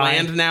 like it's Dry.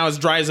 land now, as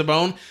dry as a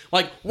bone.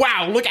 Like,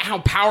 wow, look at how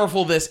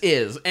powerful this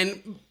is.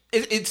 And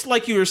it's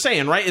like you were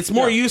saying, right? It's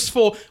more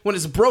useful when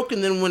it's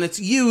broken than when it's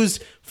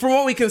used, from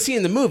what we can see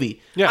in the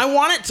movie. Yeah. I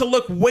want it to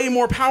look way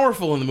more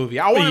powerful in the movie.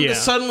 I want him Yeah. to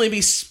suddenly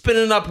be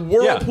spinning up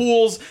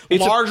whirlpools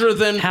It's a- larger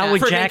than How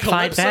would friggin' Jack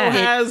fight Calypso back?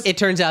 has. It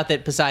turns out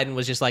that Poseidon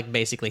was just like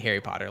basically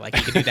Harry Potter. Like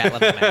he could do that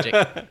level of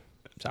magic.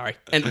 Sorry.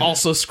 And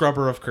also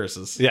Scrubber of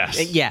Curses.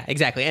 Yes. Yeah,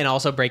 exactly. And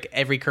also break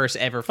every curse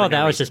ever for Oh, no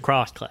that was reason. just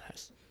cross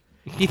class.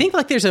 Do you think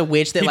like there's a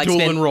witch that He like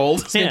dual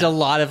enrolled. spent Yeah. a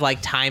lot of like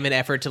time and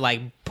effort to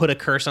like put a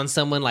curse on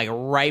someone like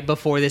right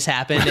before this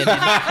happened and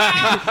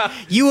then,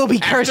 you will be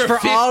cursed After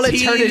for all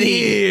 15 eternity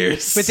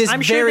years. with this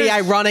I'm sure very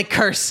there's- ironic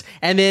curse.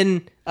 And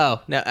then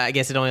oh no, I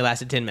guess it only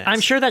lasted 10 minutes.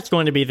 I'm sure that's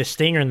going to be the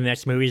stinger in the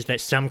next movie is that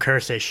some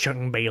curses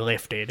shouldn't be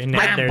lifted. And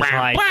that there's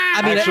like.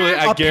 I mean, Actually,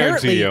 I guarantee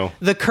apparently you.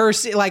 the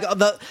curse, like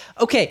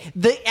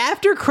the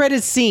after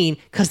credits scene,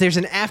 because there's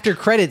an after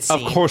credits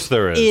scene. Of course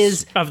there is.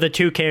 Is Of the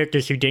two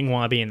characters who didn't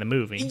want to be in the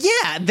movie.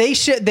 yeah, they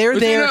should. They're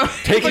there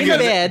Taking in a-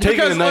 bed. taking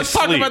Because a nice let's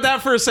talk sleep. about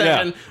that for a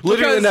second. Yeah.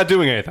 Literally Because- not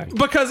doing anything.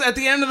 Because at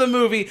the end of the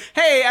movie,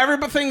 hey,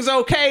 everything's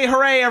okay,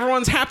 hooray,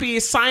 everyone's happy.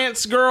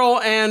 Science Girl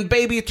and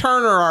Baby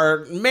Turner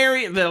are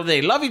married.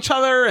 They love each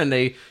other and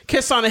they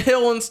kiss on a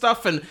hill and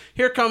stuff. And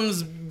here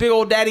comes big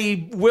old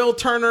daddy Will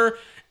Turner.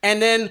 And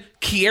then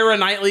Keira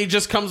Knightley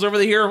just comes over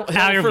the hill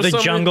Out for of the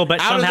some jungle, but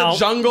out somehow of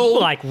the jungle.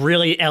 like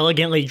really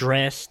elegantly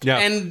dressed. Yeah.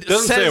 and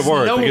Doesn't say a says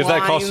word no because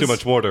that costs too lines.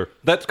 much water.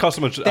 That costs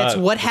too much. That's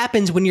what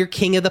happens when you're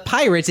king of the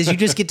pirates. Is you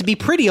just get to be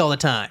pretty all the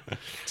time.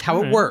 It's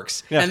how it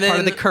works. Yeah. And part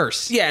of the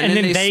curse. Yeah, And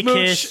then they smooch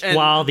kiss and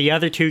while the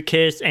other two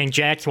kiss, and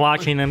Jack's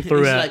watching them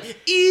through he's a.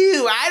 like,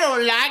 ew, I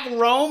don't like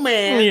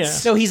romance. Yeah.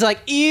 So he's like,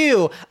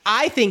 ew,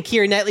 I think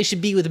Keira Knightley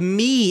should be with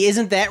me.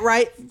 Isn't that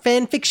right,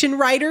 fan fiction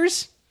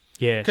writers?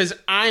 Yeah. Because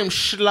I'm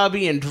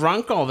schlubby and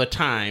drunk all the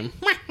time.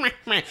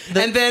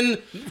 And then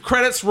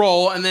credits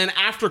roll, and then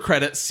after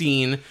credits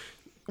scene,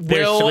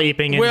 They're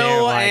sleeping in Will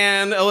there, like-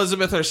 and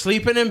Elizabeth are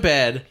sleeping in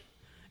bed,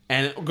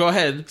 And go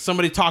ahead,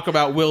 somebody talk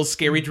about Will's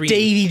scary dream.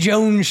 Davy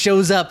Jones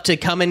shows up to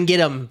come and get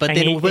him, but And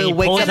then he Will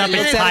wakes pulls up up and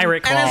his looks at him.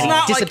 pirate And it's claw.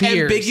 not like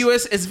Disappears.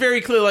 ambiguous. It's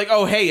very clear, like,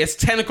 oh, hey, it's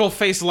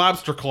tentacle-faced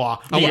lobster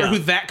claw. I wonder Yeah. who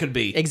that could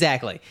be.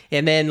 Exactly.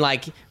 And then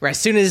like as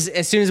soon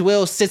as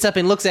Will sits up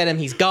and looks at him,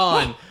 he's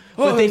gone.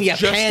 But then you it's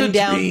just pan a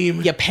down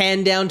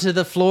dream. to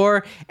the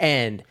floor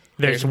and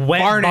There's wet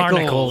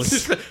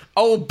barnacles.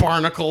 Oh,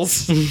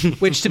 barnacles.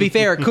 which to be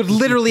fair could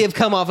literally have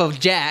come off of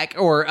Jack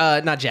or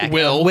not Jack,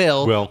 Will.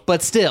 Will.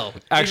 but still.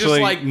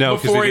 Actually, like, no,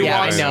 because before he Yeah,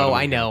 walks-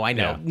 I know.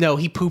 Yeah. No,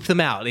 he pooped them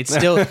out. It's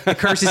still the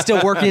curse is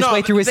still working its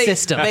way through his they,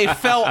 system. They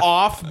fell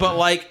off, but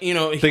like, you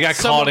know, They got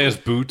caught in his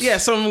boots. Yeah,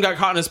 some of them got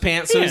caught in his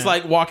pants. So he's Yeah.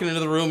 like walking into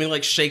the room, he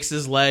like shakes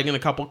his leg, and a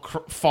couple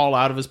fall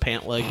out of his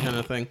pant leg, kind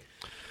of thing.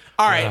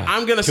 All right,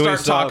 I'm gonna Can we start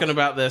stop? talking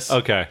about this.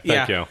 Okay,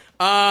 thank you.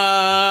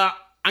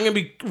 I'm gonna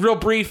be real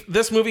brief.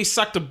 This movie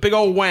sucked a big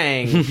old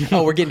wang.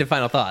 Oh, we're getting to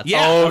final thoughts.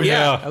 Yeah. Oh,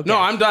 yeah. yeah. No,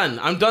 I'm done.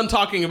 I'm done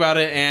talking about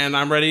it, and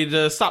I'm ready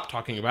to stop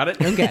talking about it.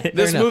 Okay, fair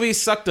This enough. movie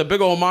sucked a big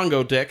old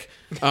Mongo dick.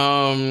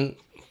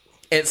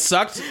 It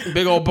sucked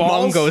big old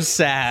balls. Mongo's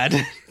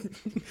sad.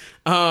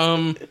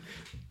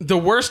 The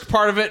worst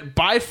part of it,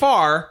 by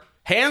far,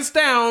 hands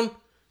down,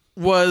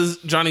 was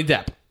Johnny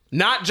Depp.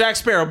 Not Jack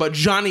Sparrow, but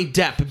Johnny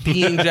Depp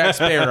being Jack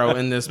Sparrow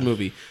in this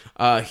movie.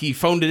 He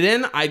phoned it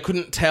in. I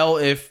couldn't tell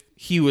if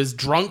he was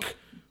drunk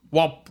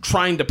while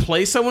trying to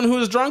play someone who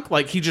was drunk.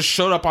 Like, he just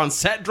showed up on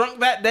set drunk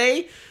that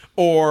day.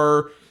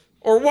 Or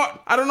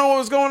what? I don't know what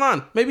was going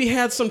on. Maybe he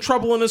had some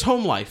trouble in his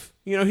home life.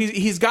 You know,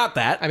 he's got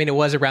that. I mean, it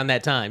was around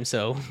that time,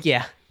 so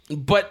yeah.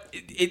 But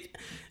it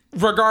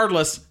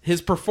regardless,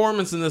 his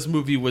performance in this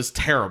movie was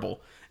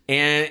terrible.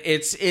 And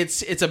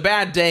it's a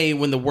bad day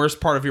when the worst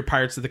part of your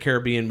Pirates of the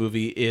Caribbean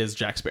movie is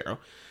Jack Sparrow.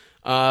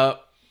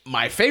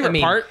 My favorite I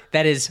mean, part.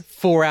 that is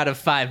 4 out of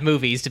 5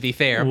 movies, to be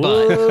fair.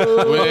 But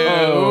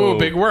Whoa,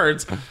 big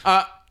words.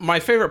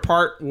 My favorite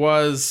part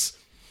was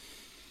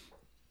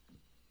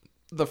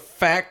the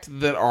fact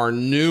that our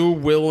new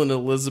Will and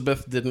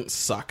Elizabeth didn't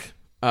suck.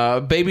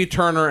 Baby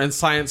Turner and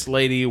Science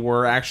Lady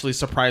were actually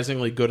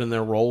surprisingly good in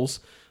their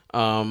roles.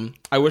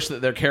 I wish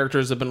that their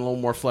characters had been a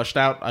little more fleshed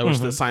out. I wish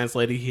that Science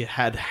Lady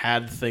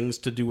had things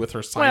to do with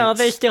her science. Well,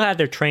 they still have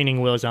their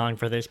training wheels on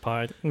for this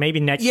part. Maybe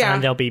next Yeah.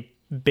 time there'll be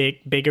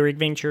bigger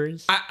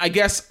adventures. I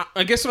guess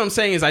what I'm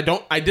saying is I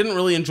didn't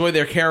really enjoy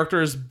their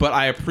characters, but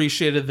I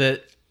appreciated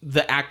that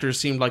the actors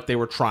seemed like they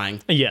were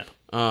trying. Yeah.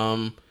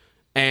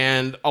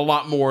 And a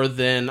lot more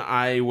than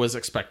I was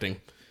expecting.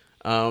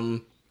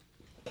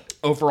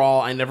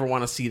 Overall, I never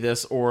want to see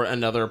this or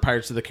another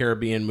Pirates of the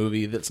Caribbean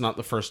movie that's not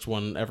the first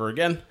one ever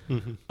again.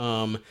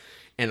 And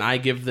I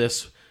give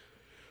this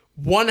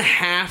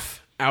 1/2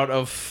 out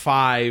of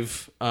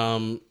 5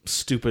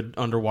 stupid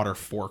underwater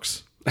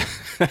forks.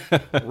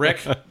 Rick,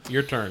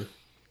 your turn.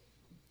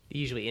 it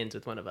usually ends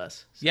with one of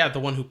us. Yeah, the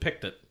one who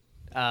picked it.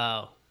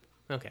 Oh,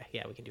 okay.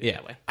 Yeah, we can do it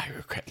that way. I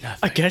regret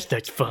nothing. I guess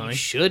that's You fine.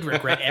 should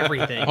regret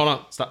everything. Hold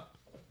on, stop.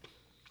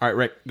 All right,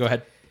 Rick, go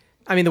ahead.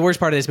 I mean, the worst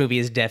part of this movie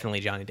is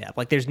definitely Johnny Depp.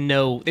 Like, there's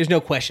no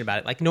question about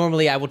it. Like,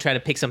 normally I will try to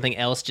pick something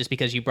else just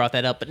because you brought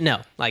that up, but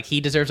no. Like, he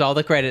deserves all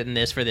the credit in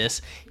this for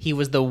this. He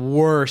was the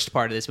worst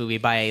part of this movie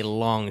by a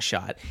long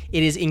shot.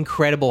 It is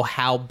incredible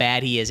how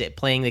bad he is at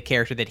playing the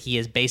character that he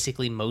is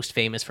basically most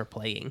famous for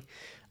playing.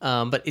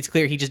 But it's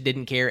clear he just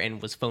didn't care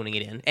and was phoning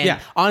it in. And Yeah.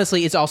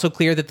 honestly, it's also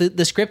clear that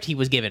the script he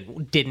was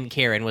given didn't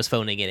care and was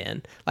phoning it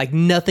in. Like,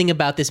 nothing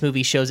about this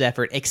movie shows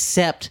effort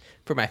except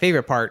for my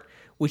favorite part,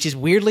 which is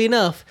weirdly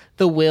enough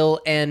the Will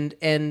and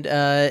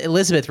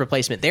Elizabeth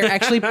replacement. They're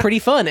actually pretty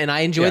fun, and I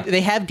enjoy. Yeah.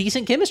 They have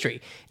decent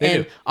chemistry.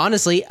 They do.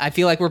 Honestly, I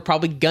feel like we're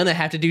probably gonna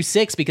have to do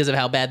 6 because of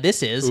how bad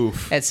this is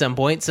at some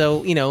point.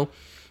 So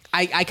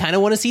I kind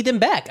of want to see them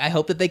back. I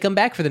hope that they come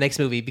back for the next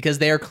movie because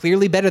they are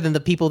clearly better than the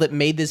people that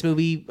made this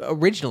movie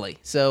originally.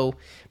 So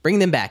bring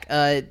them back.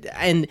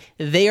 And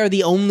they are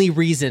the only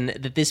reason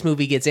that this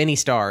movie gets any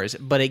stars,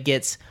 but it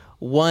gets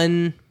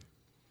 1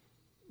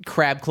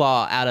 crab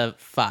claw out of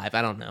 5.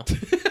 I don't know.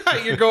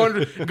 You're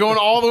going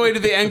all the way to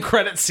the end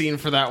credit scene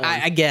for that one.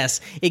 I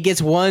guess it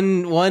gets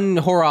one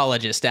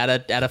horologist out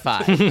of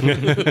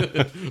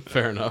 5.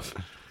 Fair enough.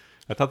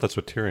 I thought that's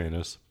what Tyrion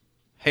is.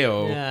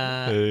 Hey-o.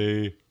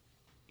 Hey.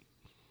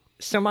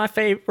 So my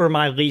favorite or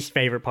my least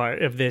favorite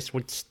part of this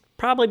would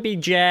probably be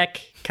Jack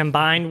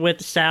combined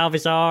with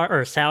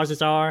Salazar.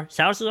 Salazar.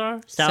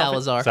 Salazar.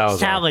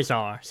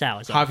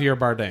 Javier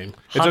Bardem.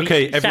 It's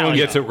okay. Everyone Salazar.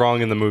 gets it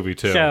wrong in the movie,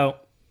 too. So,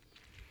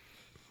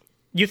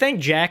 you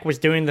think Jack was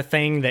doing the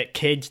thing that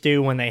kids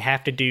do when they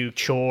have to do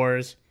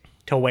chores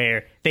to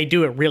where they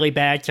do it really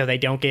bad so they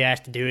don't get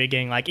asked to do it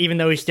again? Like, even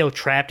though he's still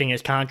trapped in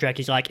his contract,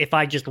 he's like, if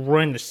I just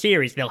run the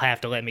series, they'll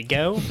have to let me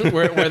go.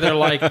 where they're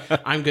like,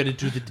 I'm gonna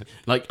do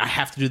I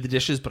have to do the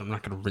dishes, but I'm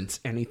not gonna rinse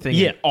anything.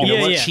 Yeah. all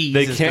Yeah, the yeah. cheese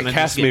They is can't gonna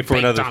cast just get me for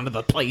baked another- onto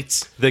the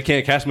plates. They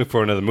can't cast me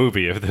for another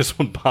movie if this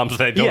one bombs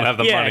and I don't have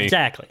the money.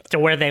 Exactly. To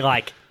where they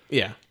like,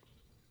 Yeah,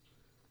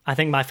 I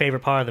think my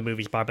favorite part of the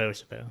movie is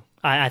Barbossa, though.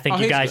 I think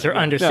you he's guys good, are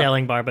yeah.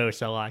 underselling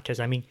Barbossa a lot because,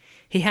 I mean,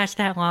 he has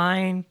that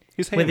line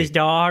He's with his handy.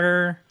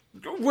 daughter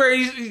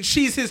where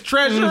she's his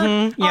treasure.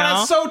 yeah.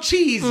 That's so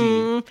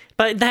cheesy.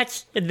 But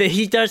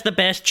he does the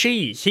best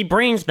cheese. He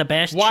brings the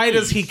best Why cheese.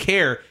 does he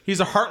care? He's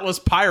a heartless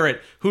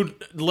pirate who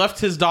left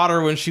his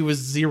daughter when she was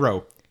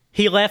 0.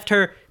 He left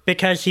her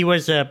because he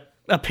was a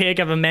pig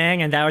of a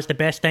man, and that was the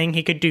best thing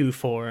he could do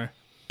for her.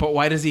 But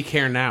why does he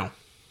care now?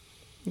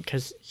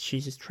 Because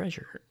she's his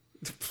treasure.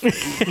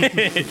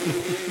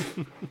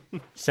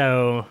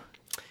 So,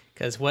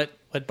 Because what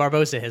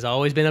Barbossa has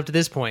always been up to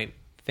this point,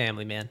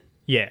 family man.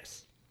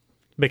 yes.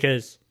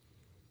 Because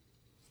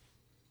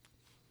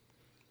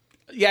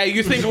Yeah,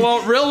 you think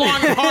real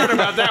long and hard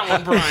about that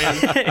one,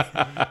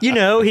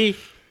 Brian.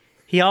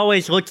 he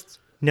always looks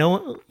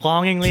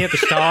longingly at the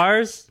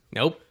stars,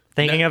 Nope.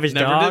 thinking of his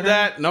Never dog. did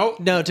that. Nope.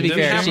 No, to be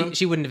Didn't fair, happen.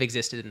 she wouldn't have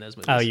existed in those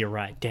movies. Oh, you're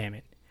right. Damn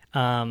it.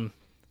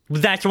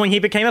 That's when he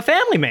became a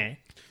family man.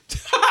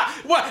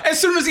 What? As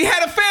soon as he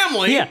had a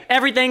family? Yeah,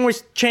 everything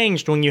was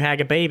changed when you had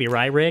a baby,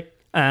 right, Rick?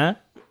 I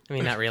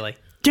mean, not really.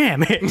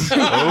 Damn it.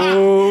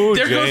 Oh,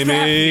 There goes that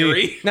Jamie.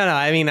 theory. No,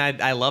 I mean,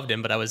 I loved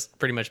him, but I was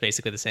pretty much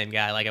basically the same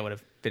guy. Like, I would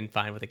have been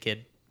fine with a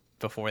kid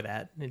before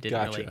that. It didn't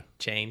Gotcha. really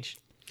change.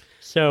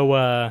 So,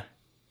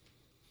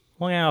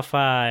 1 out of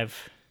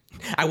 5.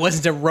 I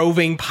wasn't a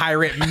roving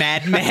pirate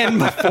madman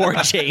before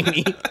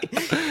Jamie.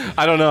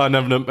 I don't know. I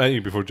never met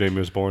you before Jamie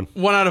was born.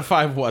 1 out of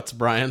 5 what's,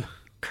 Brian?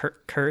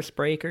 Curse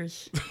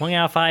breakers. 1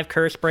 out of 5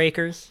 curse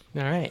breakers.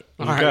 All right.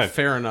 All right, Okay.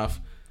 fair enough.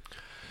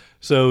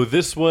 So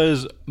this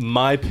was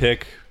my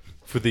pick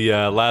for the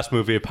last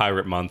movie of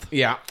Pirate Month.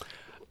 Yeah.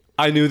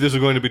 I knew this was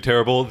going to be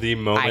terrible the I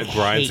moment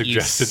Brian hate you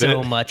suggested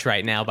so it. much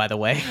right now, by the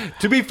way.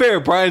 To be fair,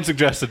 Brian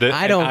suggested it.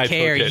 I and don't took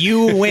care. it.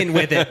 You went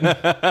with it.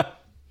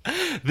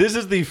 This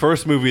is the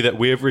first movie that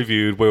we have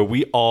reviewed where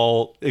we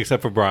all,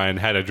 except for Brian,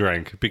 had a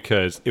drink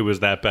because it was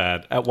that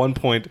bad. At one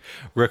point,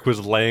 Rick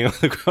was laying on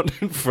the ground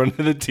in front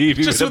of the TV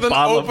Just with with a an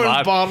bottle open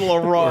of bottle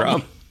of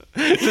rum.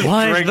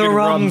 Why is drinking the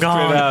rum straight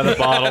gone? out of the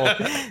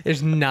bottle.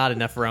 There's not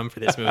enough rum for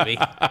this movie.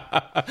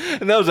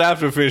 And that was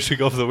after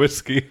finishing off the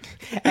whiskey.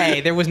 Hey,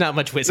 there was not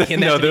much whiskey in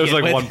that. No, to there was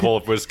begin like with. one pull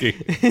of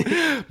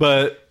whiskey.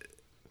 But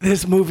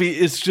this movie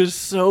is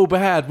just so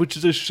bad, which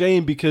is a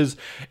shame because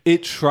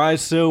it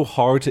tries so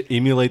hard to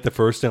emulate the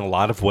first in a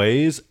lot of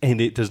ways,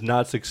 and it does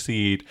not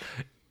succeed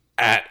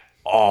at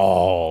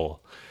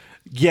all.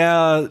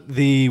 Yeah,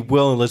 the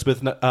Will and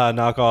Elizabeth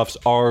knockoffs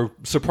are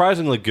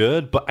surprisingly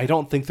good, but I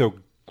don't think they're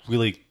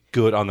really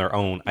good on their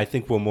own. I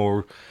think we're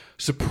more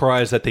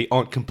surprised that they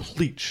aren't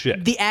complete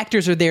shit. The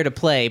actors are there to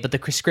play, but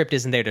the script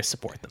isn't there to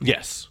support them.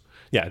 Yes.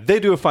 Yeah, they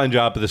do a fine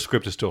job, but the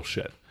script is still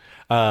shit.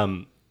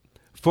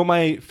 For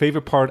my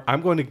favorite part,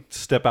 I'm going to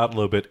step out a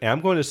little bit, and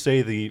I'm going to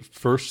say the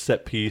first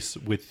set piece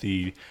with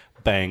the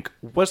bank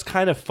was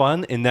kind of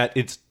fun in that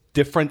it's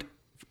different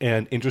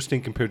and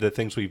interesting compared to the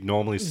things we've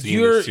normally seen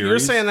in the series. You're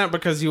saying that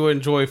because you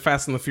enjoy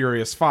Fast and the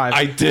Furious 5.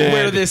 I did.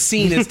 Where this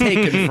scene is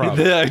taken from.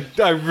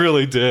 I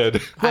really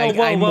did. I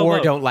whoa, more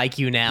whoa. don't like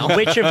you now.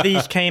 Which of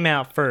these came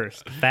out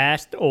first?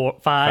 Fast or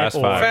 5 Fast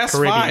or Five. Fast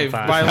Caribbean 5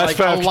 5? by Fast like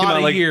Five a came lot out,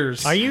 of like-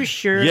 years. Are you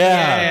sure?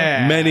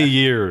 Yeah, many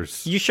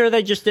years. You sure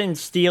they just didn't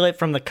steal it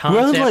from the We're on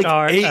concept like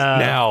art? 8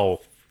 now.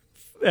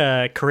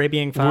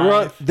 Caribbean 5. We're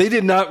on, they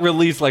did not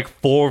release like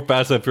 4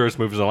 Fast and Furious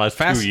movies in the last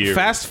 2 years.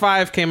 Fast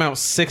 5 came out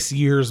 6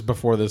 years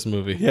before this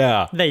movie.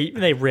 Yeah.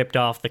 They ripped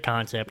off the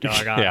concept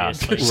art,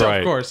 obviously. So, Right.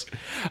 of course.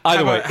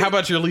 Either way, How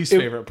about your least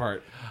favorite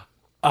part?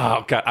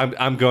 oh god,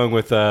 I'm going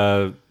with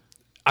I'm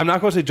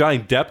not going to say Johnny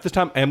Depp this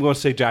time. I'm going to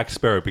say Jack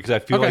Sparrow because I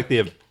feel Okay. like they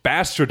have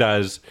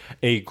bastardized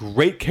a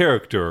great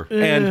character.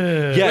 And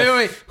yes,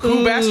 Wait.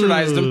 Who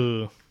bastardized him?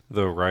 Ooh.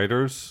 the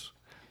writers.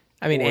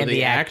 I mean, Or and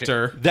the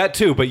actor. That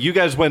too, but you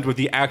guys went with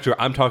the actor.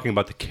 I'm talking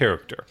about the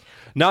character.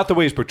 Not the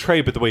way he's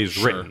portrayed, but the way he's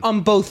written. On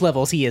both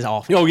levels, he is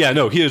awful. Oh yeah,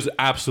 no, he is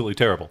absolutely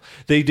terrible.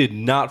 They did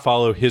not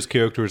follow his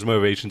character's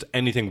motivations,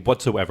 anything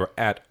whatsoever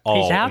at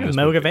all. He's out in of this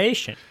movie.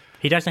 motivation.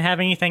 He doesn't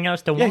have anything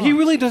else to Yeah, want. he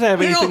really doesn't have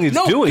anything he's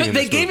doing. In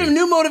They this gave movie. him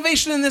new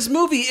motivation in this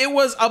movie. It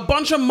was a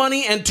bunch of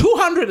money and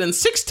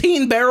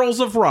 216 barrels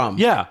of rum.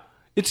 Yeah,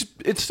 it's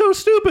so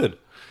stupid.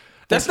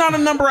 That's not a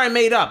number I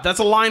made up. That's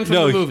a line from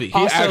No, the movie. he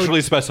Also-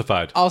 actually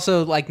specified.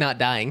 Also, like not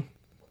dying.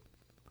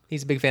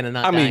 He's a big fan of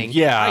not I dying. mean,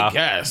 yeah, I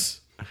guess.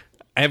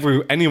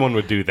 anyone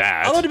would do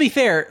that. Although to be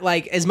fair,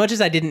 like as much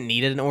as I didn't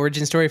need an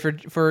origin story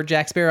for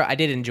Jack Sparrow, I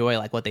did enjoy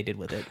like what they did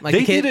with it. Like They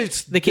the kid, did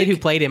it- the kid who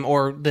played him,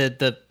 or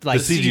the like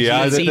the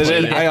CGI. CG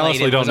that I played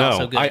honestly him don't was also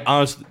know. good. I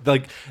honestly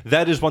like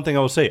that is one thing I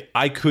will say.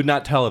 I could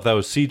not tell if that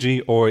was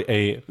CG or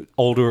a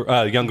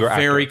older, younger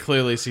actor. Very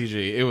clearly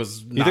CG. It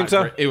was. Not think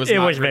so? great. It was. It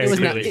not was great. very it was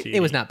not. clearly It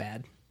was CG. not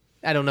bad.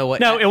 I don't know what.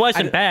 No, it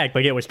wasn't I, bad,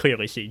 but it was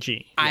clearly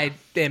CG. I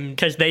am.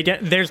 Because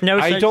there's no.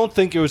 I such- don't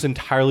think it was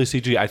entirely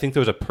CG. I think there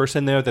was a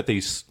person there that they.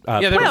 Yeah,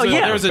 there Well, was a,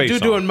 yeah. there was a face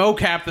dude on. doing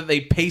mocap that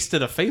they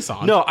pasted a face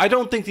on. No, I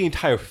don't think the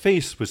entire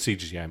face was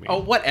CG. I mean,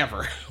 Oh,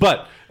 whatever.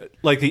 but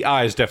like the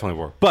eyes definitely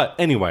were. But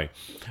anyway,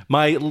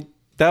 that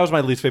was my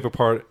least favorite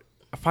part.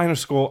 Final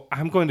score.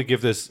 I'm going to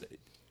give this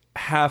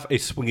half a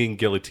swinging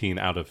guillotine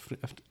out of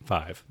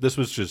 5. This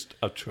was just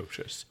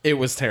atrocious. It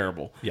was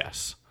terrible.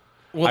 Yes.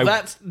 Well,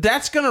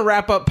 that's gonna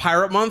wrap up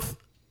Pirate Month.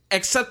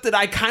 except that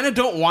I kind of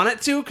don't want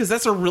it to because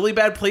that's a really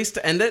bad place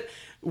to end it.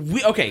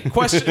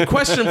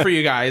 Question for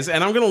you guys,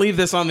 and I'm going to leave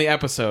this on the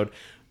episode.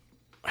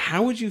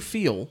 How would you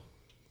feel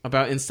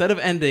about, instead of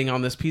ending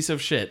on this piece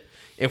of shit,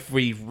 if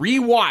we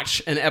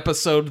rewatch an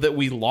episode that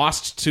we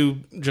lost to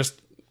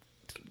just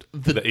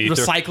the ether.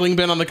 recycling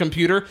bin on the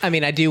computer? I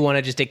mean, I do want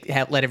to just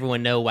let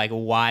everyone know like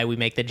why we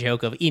make the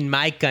joke of, in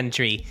my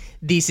country,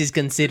 this is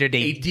considered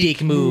a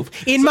dick move.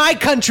 In my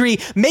country,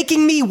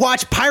 making me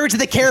watch Pirates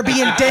of the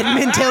Caribbean Dead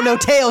Men Tell No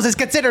Tales is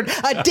considered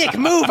a dick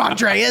move,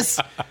 Andreas.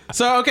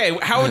 So, okay,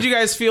 how would you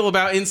guys feel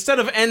about, instead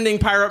of ending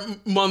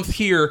Pirate Month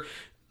here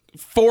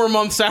 4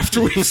 months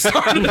after we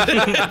started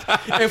it,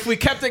 if we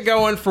kept it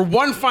going for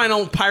one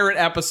final pirate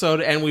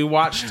episode and we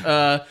watched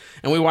The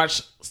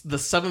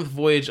Seventh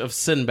Voyage of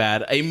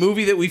Sinbad, a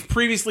movie that we've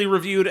previously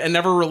reviewed and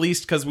never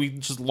released because we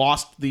just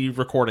lost the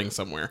recording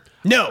somewhere.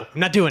 No, I'm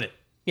not doing it.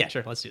 Yeah,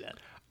 sure, let's do that.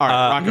 All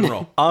right, rock and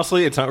roll.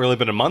 Honestly, it's not really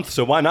been a month,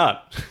 so why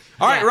not?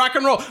 All right, rock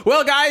and roll.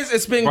 Well, guys,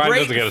 it's been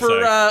Brian great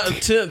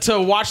doesn't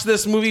to watch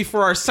this movie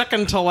for our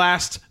second to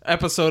last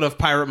episode of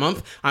Pirate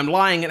Month. I'm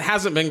lying. It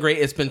hasn't been great.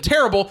 It's been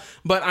terrible,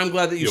 but I'm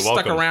glad that you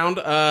stuck welcome.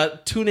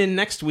 around. Tune in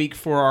next week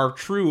for our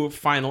true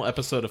final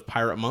episode of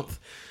Pirate Month.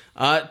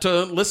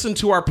 To listen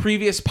to our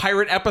previous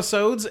pirate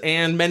episodes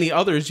and many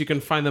others, you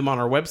can find them on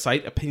our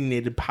website,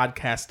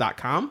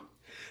 opinionatedpodcast.com.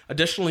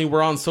 Additionally,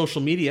 we're on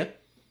social media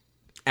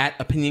at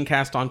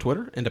OpinionCast on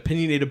Twitter and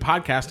Opinionated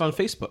Podcast on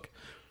Facebook.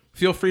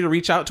 Feel free to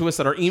reach out to us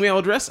at our email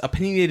address,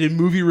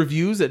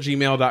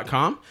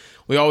 opinionatedmoviereviews@gmail.com.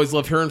 We always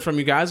love hearing from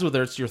you guys,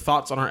 whether it's your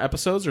thoughts on our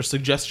episodes or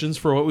suggestions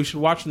for what we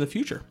should watch in the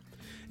future.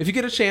 If you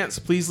get a chance,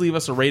 please leave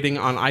us a rating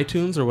on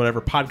iTunes or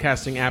whatever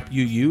podcasting app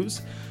you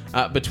use.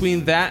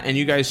 Between that and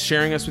you guys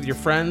sharing us with your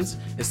friends,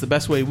 it's the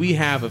best way we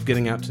have of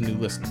getting out to new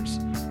listeners.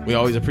 We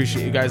always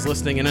appreciate you guys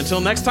listening, and until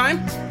next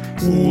time,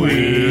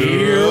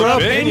 we're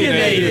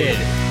opinionated.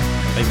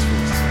 Thanks for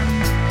listening.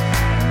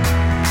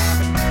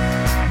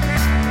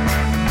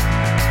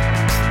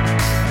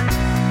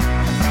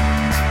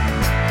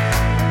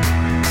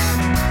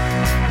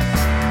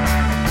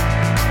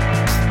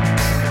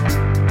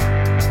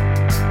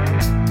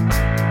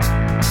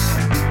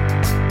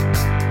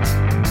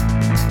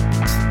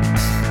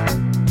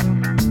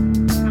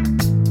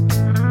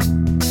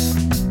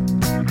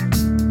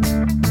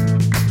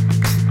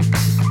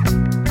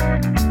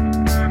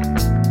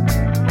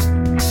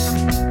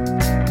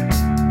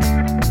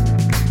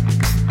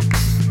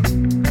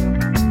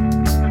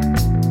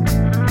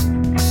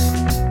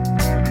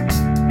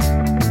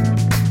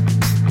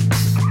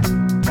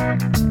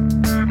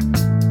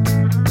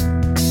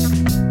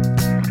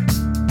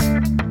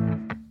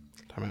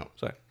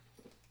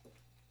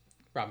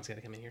 Robin's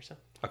gonna come in here, so.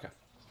 Okay.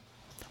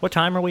 What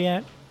time are we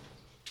at?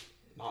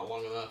 Not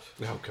long enough.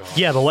 Oh, God.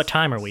 Yeah, but what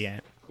time are we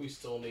at? We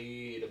still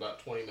need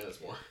about 20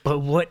 minutes more. But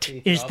what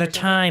is the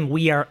time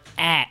we are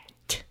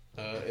at?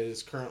 It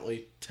is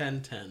currently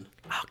 10:10.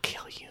 I'll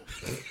kill you.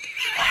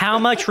 How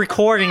much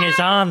recording is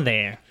on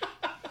there?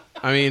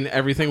 I mean,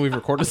 everything we've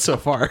recorded so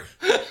far.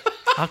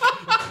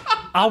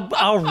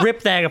 I'll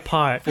rip that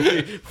apart.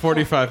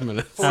 45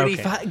 minutes.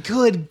 45.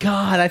 Good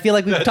God, I feel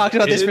like we've talked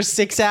about this for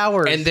 6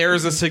 hours. And there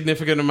is a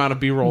significant amount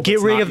of B-roll. Get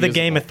that's rid not of the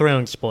usable. Game of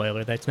Thrones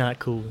spoiler. That's not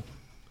cool.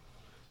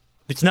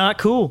 It's not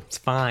cool. It's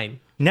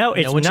fine. No,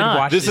 it's no one should not.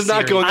 watch This is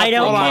not series. going up I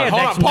don't for a care.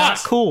 month. That's not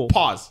cool.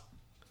 Pause.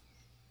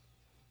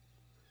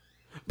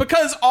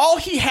 Because all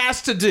he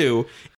has to do